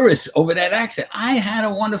service over that accent. I had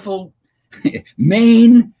a wonderful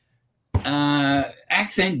Maine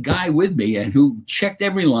accent guy with me and who checked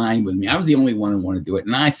every line with me. I was the only one who wanted to do it.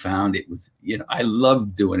 And I found it was, I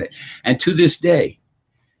loved doing it. And to this day,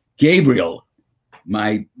 Gabriel,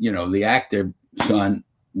 my, the actor son,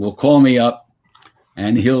 will call me up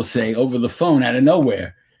and he'll say over the phone out of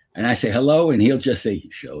nowhere. And I say, hello. And he'll just say,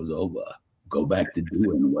 show's over. Go back to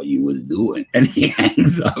doing what you was doing. And he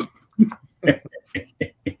hangs up.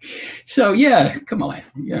 So, yeah, come on.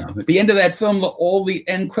 At the end of that film, all the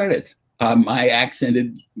end credits, my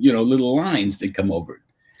accented, little lines that come over.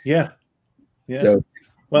 Yeah. Yeah. So,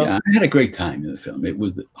 well, I had a great time in the film. It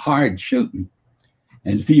was hard shooting.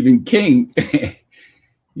 And Stephen King,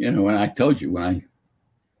 when I told you, when I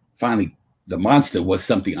finally, the monster was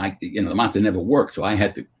something the monster never worked. So I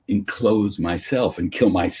had to enclose myself and kill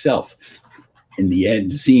myself in the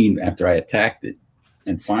end scene after I attacked it.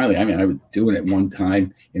 And finally, I was doing it one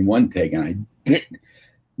time in one take, and I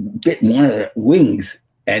bit one of the wings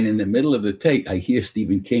And in the middle of the take, I hear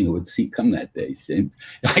Stephen King, who would come that day, saying,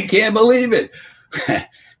 "I can't believe it.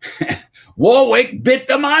 Warwick bit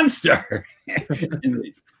the monster."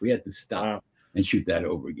 And we had to stop and shoot that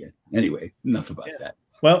over again. Anyway, enough about that.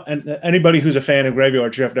 Well, and anybody who's a fan of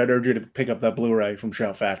Graveyard Shift, I'd urge you to pick up that Blu-ray from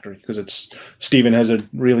Shout Factory, because Stephen has a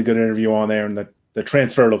really good interview on there, and the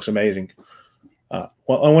transfer looks amazing.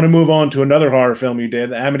 Well, I want to move on to another horror film you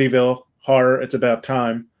did, Amityville Horror, It's About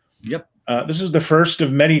Time. Yep. This is the first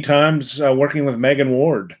of many times working with Megan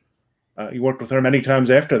Ward. You worked with her many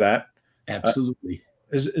times after that. Absolutely.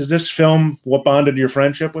 Is this film what bonded your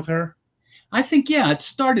friendship with her? I think, yeah, it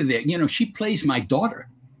started there. You know, she plays my daughter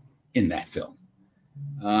in that film.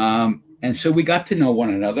 And so we got to know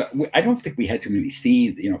one another. I don't think we had too many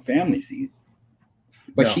scenes, family scenes.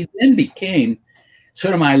 But she then became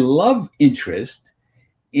sort of my love interest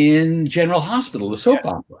in General Hospital, the soap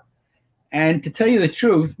opera. And to tell you the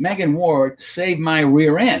truth, Megan Ward saved my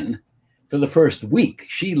rear end for the first week.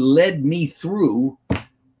 She led me through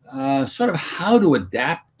sort of how to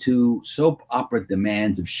adapt to soap opera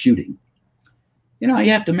demands of shooting. You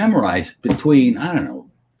have to memorize between,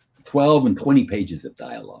 12 and 20 pages of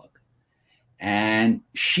dialogue. And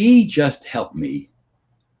she just helped me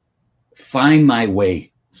find my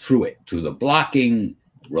way through it, through the blocking,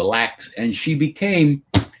 relax. And she became,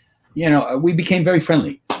 we became very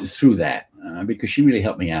friendly through that because she really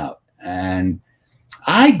helped me out. And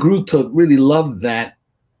I grew to really love that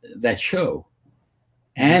show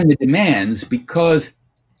and the demands, because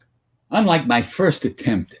unlike my first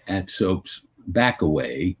attempt at soaps back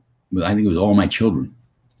away, I think it was All My Children,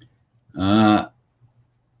 I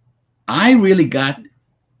really got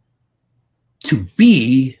to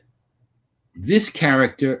be this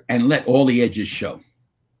character and let all the edges show.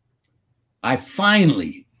 I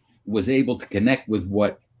finally was able to connect with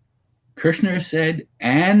what Kirshner said,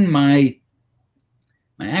 and my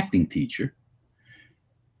acting teacher,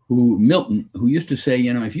 Milton, who used to say,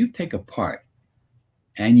 if you take a part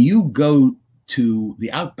and you go to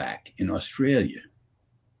the outback in Australia,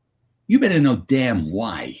 you better know damn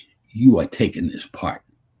why you are taking this part.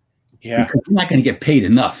 Yeah. Because you're not going to get paid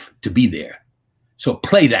enough to be there. So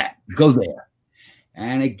play that, go there.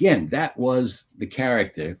 And again, that was the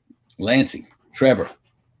character, Lansing, Trevor.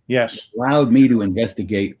 Yes. It allowed me to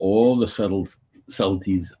investigate all the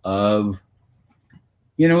subtleties of,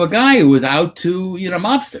 a guy who was out to,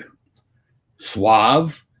 mobster.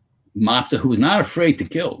 Suave mobster who was not afraid to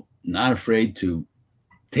kill, not afraid to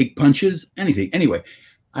take punches, anything. Anyway,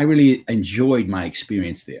 I really enjoyed my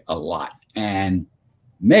experience there a lot. And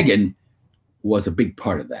Megan was a big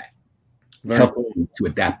part of that. Helping me to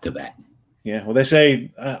adapt to that. Yeah, well, they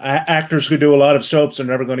say actors who do a lot of soaps are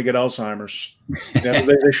never going to get Alzheimer's.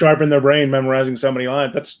 They sharpen their brain memorizing so many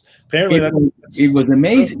lines. That's apparently it was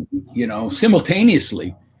amazing.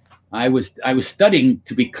 Simultaneously, I was studying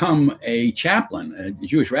to become a chaplain, a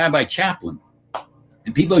Jewish rabbi chaplain,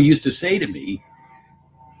 and people used to say to me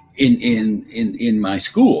in my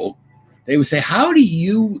school, they would say, "How are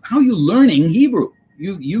you learning Hebrew?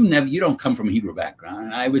 You don't come from a Hebrew background."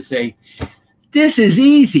 And I would say, "This is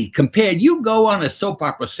easy compared. You go on a soap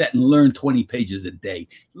opera set and learn 20 pages a day.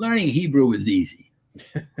 Learning Hebrew is easy."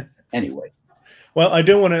 Anyway. Well, I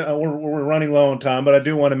do want to, we're running low on time, but I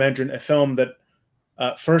do want to mention a film that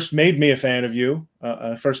first made me a fan of you.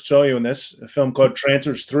 I first saw you in this, a film called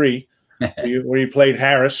Trancers 3, where you played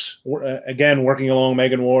Harris, again, working along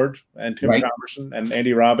Megan Ward and Tim Robertson and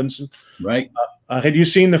Andy Robinson. Right. Had you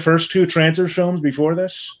seen the first two Trancers films before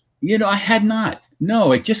this? I had not.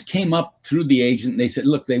 No, it just came up through the agent. They said,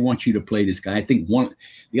 "Look, they want you to play this guy." I think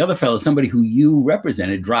the other fellow, somebody who you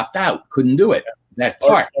represented, dropped out, couldn't do it. That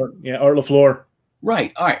part. Art LaFleur.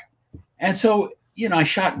 Right. All right. And so, I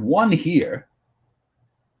shot one here,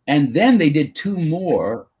 and then they did two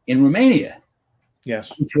more in Romania.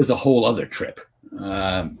 Yes. Which was a whole other trip.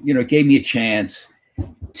 It gave me a chance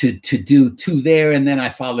to do two there, and then I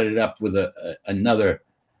followed it up with another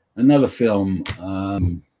film.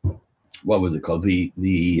 What was it called? The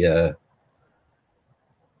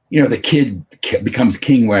kid becomes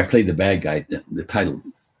king, where I played the bad guy. The title,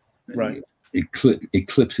 right?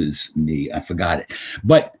 Eclipses me. I forgot it,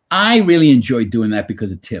 but I really enjoyed doing that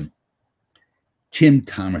because of Tim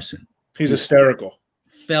Thomerson. He's hysterical.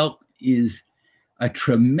 Is a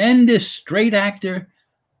tremendous straight actor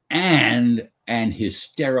and an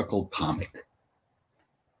hysterical comic.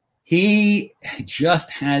 He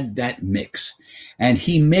just had that mix, and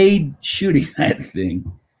he made shooting that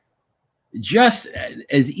thing just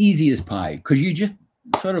as easy as pie, because you just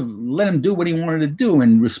sort of let him do what he wanted to do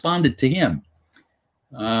and responded to him.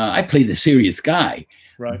 I played the serious guy,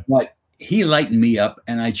 right? But he lightened me up,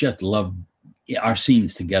 and I just loved our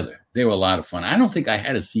scenes together. They were a lot of fun. I don't think I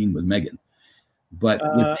had a scene with Megan, but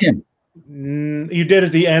with Tim. You did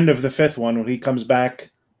at the end of the 5th one when he comes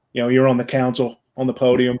back. You know, you're on the council on the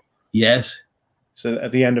podium. Yes. So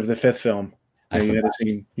at the end of the 5th film, you had a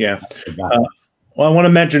scene. Yeah. Well, I want to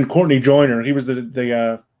mention Courtney Joyner. He was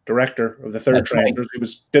the director of the 3rd Transfers. Right.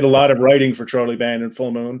 He did a lot of writing for Charlie Band and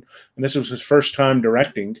Full Moon, and this was his first time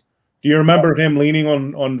directing. Do you remember him leaning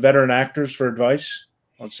on veteran actors for advice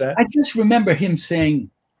on set? I just remember him saying,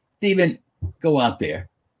 "Stephen, go out there.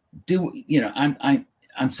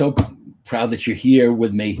 I'm so proud that you're here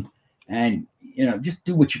with me, and just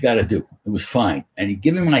do what you got to do." It was fine, and he'd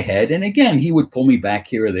give him my head, and again he would pull me back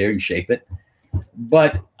here or there and shape it.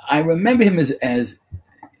 But I remember him as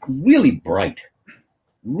really bright,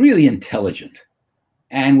 really intelligent,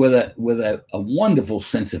 and with a wonderful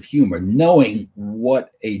sense of humor, knowing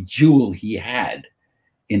what a jewel he had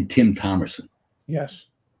in Tim Thomerson. Yes.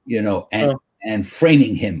 And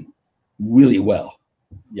framing him really well.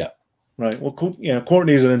 Yeah. Right. Well,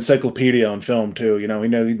 Courtney's an encyclopedia on film too. He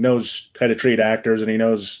knows how to treat actors, and he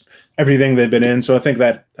knows everything they've been in. So I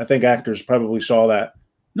think actors probably saw that.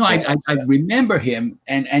 No, I remember him,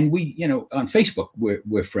 and we, on Facebook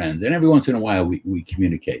we're friends, and every once in a while we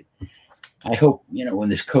communicate. I hope, when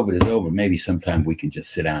this COVID is over, maybe sometime we can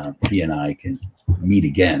just sit down. He and I can meet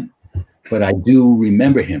again. But I do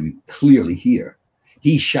remember him clearly here.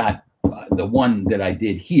 He shot the one that I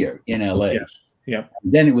did here in LA. Yes. Yeah.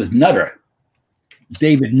 Then it was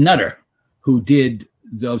David Nutter, who did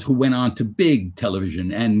those, who went on to big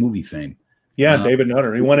television and movie fame. Yeah, David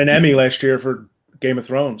Nutter. He won an Emmy last year for Game of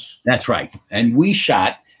Thrones. That's right. And we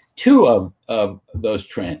shot 2 of those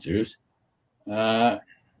transfers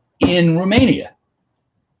in Romania.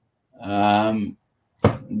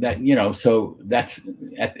 So that's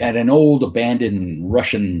at an old abandoned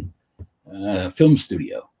Russian film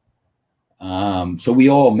studio. So we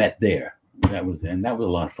all met there. That was a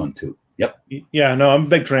lot of fun too. Yep. Yeah, no, I'm a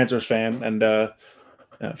big Transfers fan, and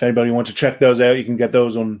if anybody wants to check those out, you can get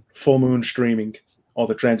those on Full Moon streaming. All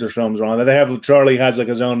the Transfers films are on there. Charlie has like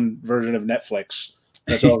his own version of Netflix.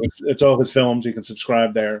 That's all. It's all his films. You can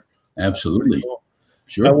subscribe there. Absolutely. Cool.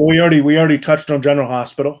 Sure. We already touched on General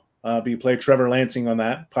Hospital. But you played Trevor Lansing on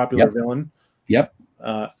that, popular villain. Yep.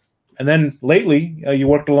 And then lately, you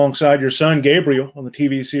worked alongside your son Gabriel on the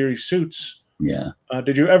TV series Suits. Yeah.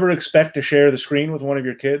 Did you ever expect to share the screen with one of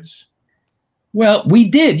your kids? Well, we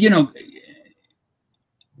did.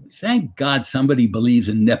 Thank God somebody believes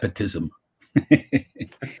in nepotism.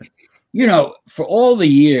 For all the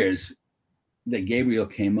years that Gabriel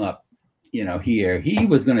came up, here, he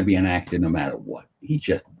was going to be an actor no matter what. He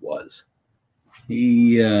just was.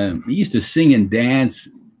 He used to sing and dance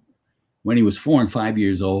when he was 4 and 5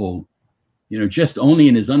 years old. Just only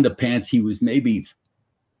in his underpants. He was maybe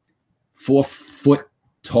 4 foot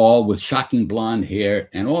tall with shocking blonde hair.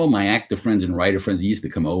 And all my actor friends and writer friends, he used to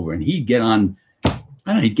come over, and he'd get on. I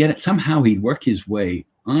don't know. Somehow he'd work his way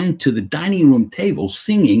onto the dining room table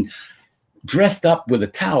singing, dressed up with a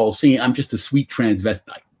towel, singing, "I'm just a sweet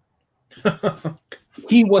transvestite."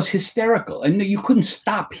 He was hysterical, and you couldn't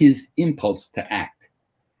stop his impulse to act.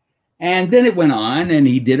 And then it went on, and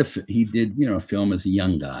he did a film as a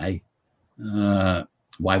young guy.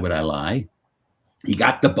 Why Would I Lie? He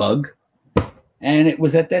got the bug, and it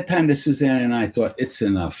was at that time that Suzanne and I thought, it's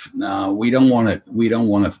enough. No, we don't want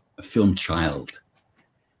a film child.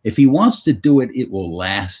 If he wants to do it, it will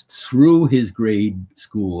last through his grade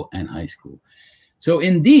school and high school. So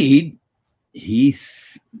indeed, he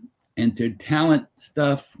entered talent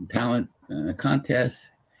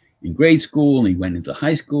contests in grade school, and he went into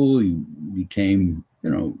high school. He became,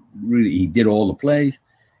 really, he did all the plays,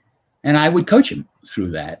 and I would coach him through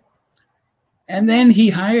that. And then he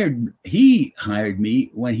hired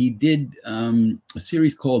me when he did a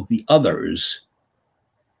series called The Others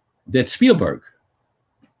that Spielberg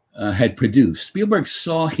had produced. Spielberg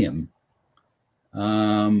saw him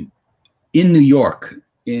in New York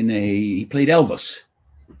he played Elvis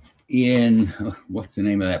in, what's the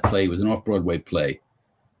name of that play? It was an off-Broadway play.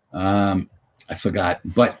 I forgot,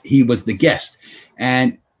 but he was the guest.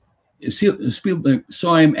 And Spielberg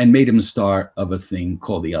saw him and made him the star of a thing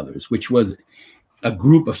called The Others, which was a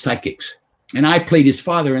group of psychics. And I played his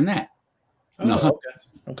father in that. Oh,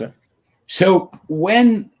 okay. So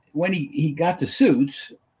when he got to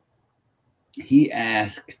Suits, he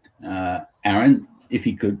asked Aaron if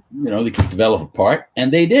he could, they could develop a part,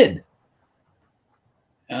 and they did,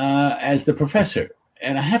 as the professor.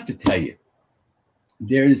 And I have to tell you,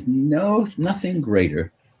 there is nothing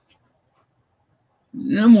greater,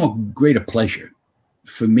 no more greater pleasure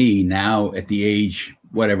for me now at the age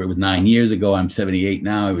whatever, it was 9 years ago. I'm 78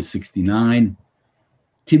 now. I was 69.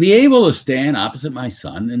 To be able to stand opposite my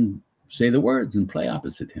son and say the words and play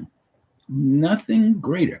opposite him. Nothing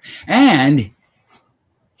greater. And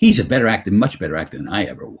he's a better actor, much better actor than I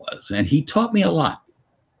ever was. And he taught me a lot,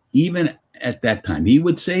 even at that time. He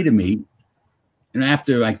would say to me, and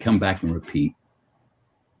after I come back and repeat,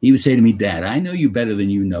 he would say to me, Dad, I know you better than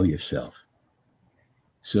you know yourself.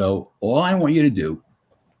 So all I want you to do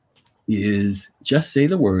is just say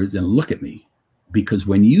the words and look at me. Because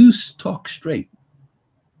when you talk straight,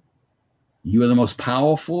 you are the most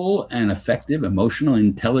powerful and effective, emotional,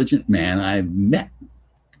 intelligent man I've met.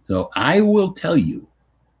 So I will tell you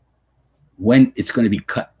when it's going to be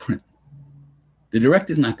cut print. The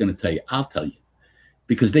director's not going to tell you. I'll tell you.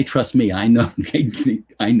 Because they trust me. I know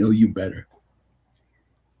I know you better.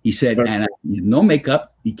 He said, and no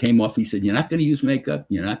makeup. He came off. He said, you're not going to use makeup.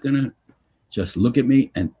 You're not going to just look at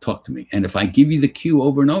me and talk to me. And if I give you the cue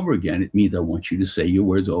over and over again, it means I want you to say your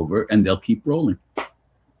words over and they'll keep rolling.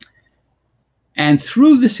 And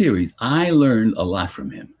through the series, I learned a lot from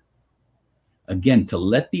him. Again, to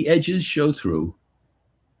let the edges show through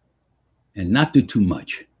and not do too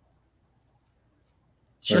much.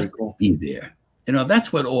 Just be there. You know,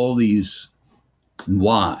 that's what all these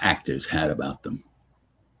noir actors had about them.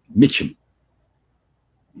 Mitchum,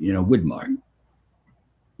 you know, Widmark.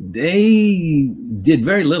 They did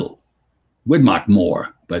very little. Widmark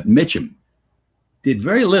more, but Mitchum did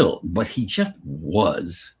very little. But he just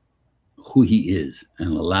was who he is and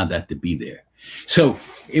allowed that to be there. So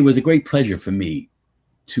it was a great pleasure for me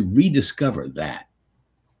to rediscover that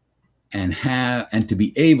and to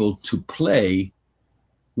be able to play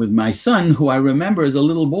with my son, who I remember as a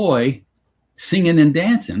little boy singing and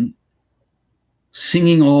dancing,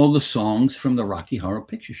 singing all the songs from the Rocky Horror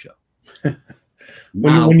Picture Show.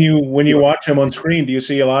 When you watch him on screen, do you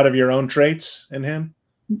see a lot of your own traits in him?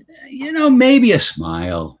 You know, maybe a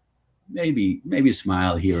smile. Maybe a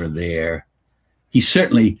smile here or there. He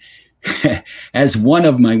certainly, as one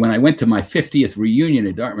of my, when I went to my 50th reunion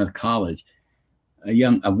at Dartmouth College,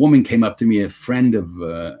 a woman came up to me, a friend of,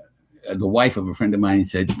 the wife of a friend of mine, and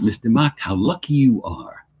said, Mr. Macht, how lucky you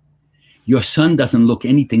are. Your son doesn't look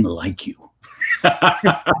anything like you.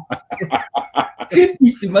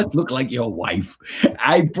 He must look like your wife.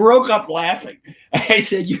 I broke up laughing. I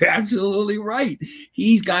said, you're absolutely right.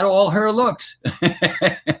 He's got all her looks.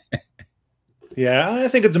 Yeah, I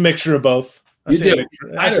think it's a mixture of both. It's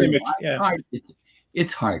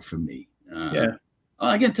hard for me. Yeah.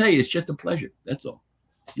 I can tell you, it's just a pleasure. That's all.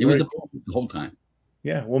 It was a pleasure the whole time.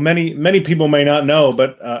 Yeah. Well, many people may not know,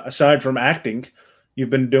 but aside from acting, you've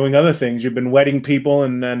been doing other things. You've been wedding people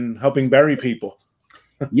and helping bury people.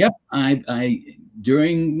 Yep. I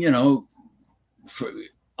during, you know,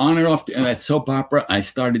 on and off at soap opera, I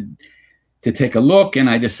started to take a look, and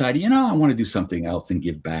I decided, you know, I want to do something else and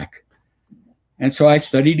give back. And so I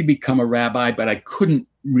studied to become a rabbi, but I couldn't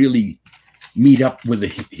really meet up with the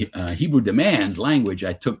Hebrew demands language.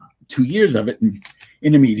 I took 2 years of it in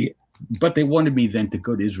intermediate, but they wanted me then to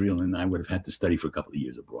go to Israel, and I would have had to study for a couple of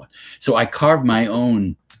years abroad. So I carved my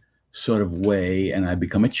own sort of way, and I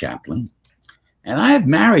become a chaplain. And I have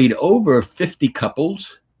married over 50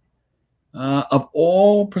 couples of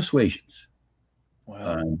all persuasions.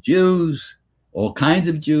 Wow. Jews, all kinds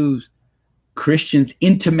of Jews, Christians,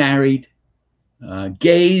 intermarried,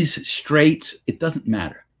 gays, straights. It doesn't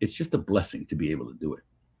matter. It's just a blessing to be able to do it.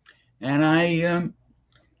 And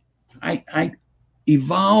I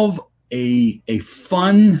evolve a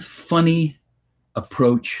fun, funny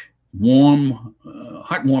approach, warm,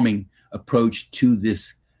 heartwarming approach to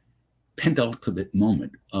this penultimate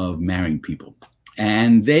moment of marrying people.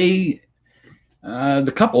 And they,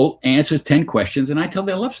 the couple answers 10 questions, and I tell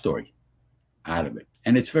their love story out of it.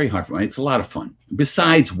 And it's very hard for me. It's a lot of fun.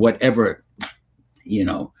 Besides whatever, you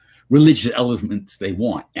know, religious elements they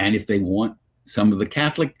want. And if they want some of the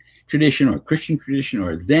Catholic tradition or Christian tradition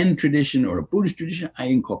or a Zen tradition or a Buddhist tradition, I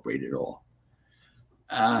incorporate it all.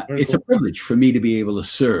 It's a privilege for me to be able to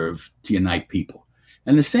serve, to unite people.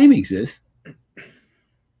 And the same exists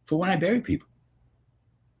for when I bury people.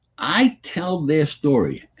 I tell their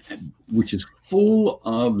story, which is full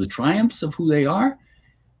of the triumphs of who they are,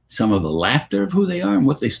 some of the laughter of who they are and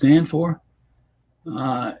what they stand for.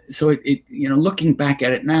 So it you know, looking back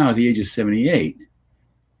at it now at the age of 78,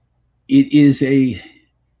 it is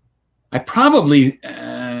I probably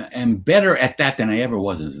am better at that than I ever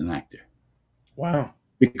was as an actor. Wow.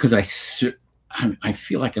 Because I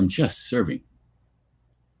feel like I'm just serving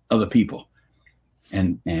other people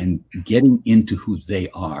and getting into who they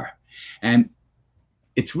are. And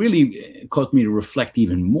it's really caused me to reflect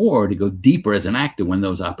even more, to go deeper as an actor when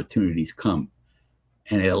those opportunities come.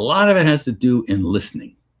 And a lot of it has to do in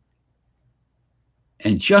listening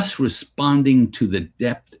and just responding to the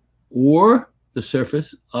depth or the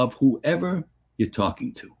surface of whoever you're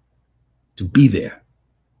talking to be there,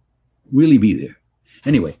 really be there.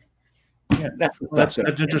 Anyway, yeah, that's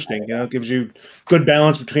interesting. You know, it gives you good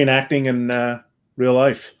balance between acting and real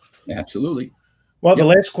life. Absolutely. Well, the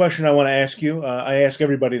last question I want to ask you, I ask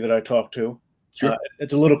everybody that I talk to. Sure.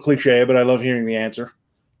 It's a little cliche, but I love hearing the answer.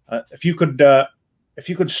 If you could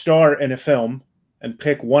star in a film and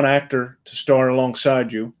pick one actor to star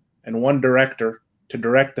alongside you and one director to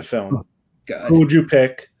direct the film, who would you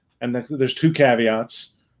pick? And there's two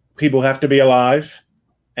caveats. People have to be alive,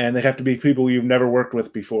 and they have to be people you've never worked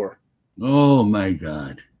with before. Oh, my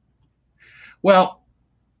God. Well,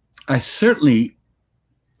 I certainly,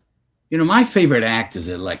 my favorite actors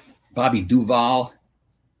are like Bobby Duvall,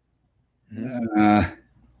 De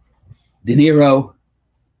Niro.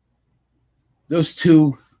 Those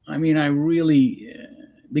two, I really,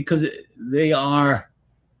 because they're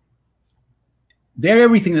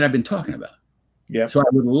everything that I've been talking about. Yeah. So I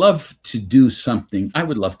would love to do something. I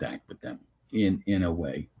would love to act with them in a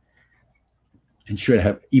way. And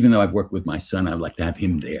sure, even though I've worked with my son, I'd like to have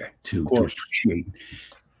him there to appreciate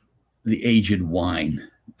the aged wine.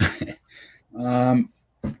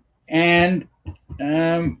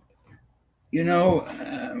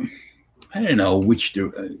 I don't know which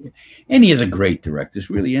any of the great directors,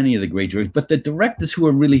 really any of the great directors, but the directors who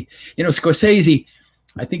are really, Scorsese,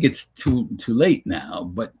 I think it's too late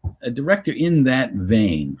now, but a director in that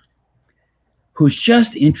vein who's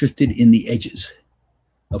just interested in the edges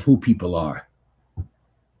of who people are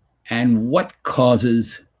and what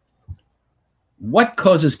causes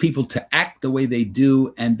people to act the way they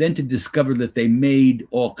do, and then to discover that they made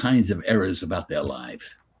all kinds of errors about their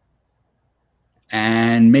lives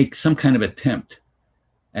and make some kind of attempt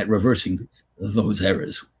at reversing those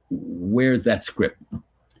errors. Where's that script?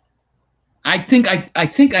 I think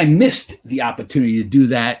I missed the opportunity to do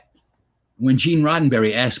that when Gene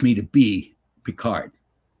Roddenberry asked me to be Picard,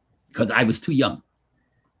 because I was too young.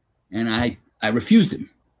 And I refused him.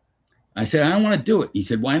 I said, I don't want to do it. He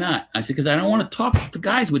said, why not? I said, because I don't want to talk to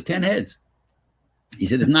guys with 10 heads. He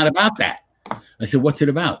said, it's not about that. I said, what's it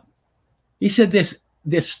about? He said,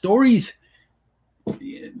 there's stories.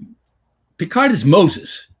 Picard is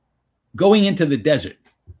Moses going into the desert,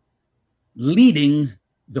 leading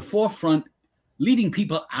the forefront, leading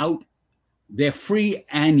people out. They're free,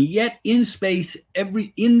 and yet in space,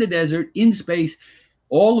 in the desert, in space,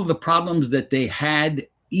 all of the problems that they had,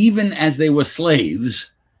 even as they were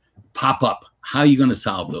slaves, pop up. How are you going to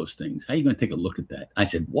solve those things? How are you going to take a look at that? I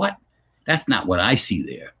said, what? That's not what I see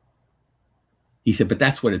there. He said, but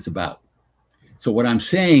that's what it's about. So what I'm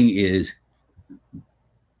saying is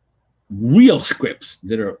real scripts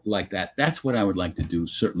that are like that. That's what I would like to do,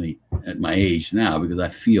 certainly at my age now, because I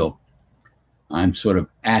feel I'm sort of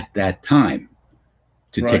at that time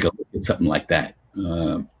to take a look at something like that.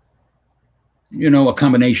 A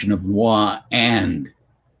combination of noir and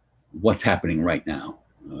what's happening right now.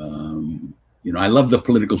 I love the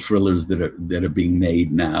political thrillers that are being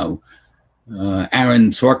made now.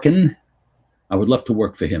 Aaron Sorkin, I would love to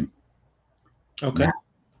work for him. Okay.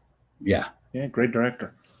 Yeah. Yeah, great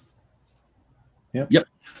director. Yep.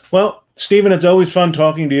 Well, Stephen, it's always fun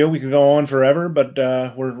talking to you. We could go on forever, but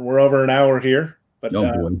we're over an hour here. But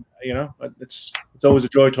it's always a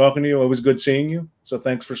joy talking to you. Always good seeing you. So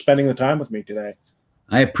thanks for spending the time with me today.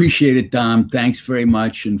 I appreciate it, Dom. Thanks very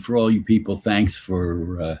much. And for all you people, thanks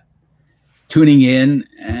for tuning in.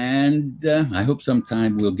 And I hope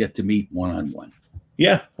sometime we'll get to meet one-on-one.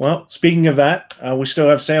 Yeah. Well, speaking of that, we still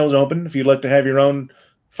have sales open. If you'd like to have your own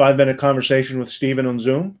 5-minute conversation with Stephen on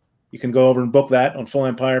Zoom, you can go over and book that on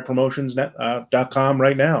FullEmpirePromotions.com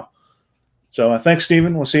right now. So thanks,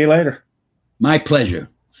 Stephen. We'll see you later. My pleasure.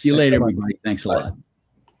 See you later, everybody. Thanks a lot.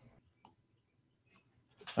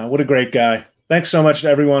 What a great guy. Thanks so much to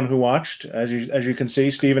everyone who watched. As you can see,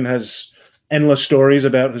 Stephen has endless stories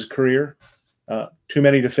about his career. Too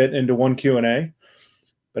many to fit into one Q&A.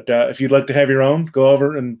 But if you'd like to have your own, go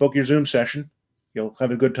over and book your Zoom session. You'll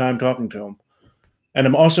have a good time talking to him. And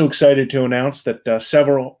I'm also excited to announce that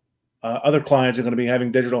several other clients are going to be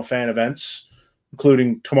having digital fan events,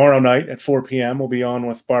 including tomorrow night at 4 p.m. We'll be on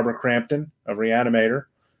with Barbara Crampton, a Reanimator,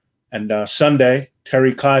 and Sunday,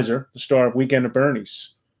 Terry Kaiser, the star of Weekend at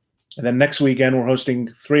Bernie's. And then next weekend, we're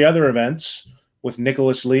hosting 3 other events with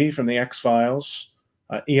Nicholas Lee from The X-Files,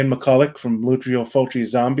 Ian McCulloch from Lucio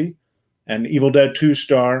Fulci's Zombie, and Evil Dead 2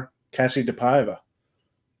 star Cassie DePaiva.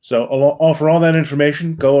 So for all that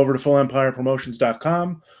information, go over to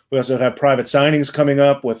FullEmpirePromotions.com. We also have private signings coming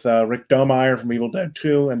up with Rick Domeyer from Evil Dead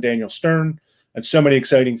 2 and Daniel Stern, and so many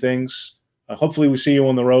exciting things. Hopefully we see you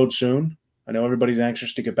on the road soon. I know everybody's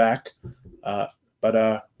anxious to get back, but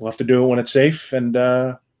we'll have to do it when it's safe, and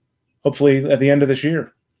hopefully at the end of this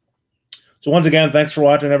year. So once again, thanks for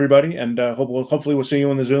watching, everybody, and hopefully we'll see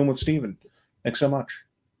you in the Zoom with Stephen. Thanks so much.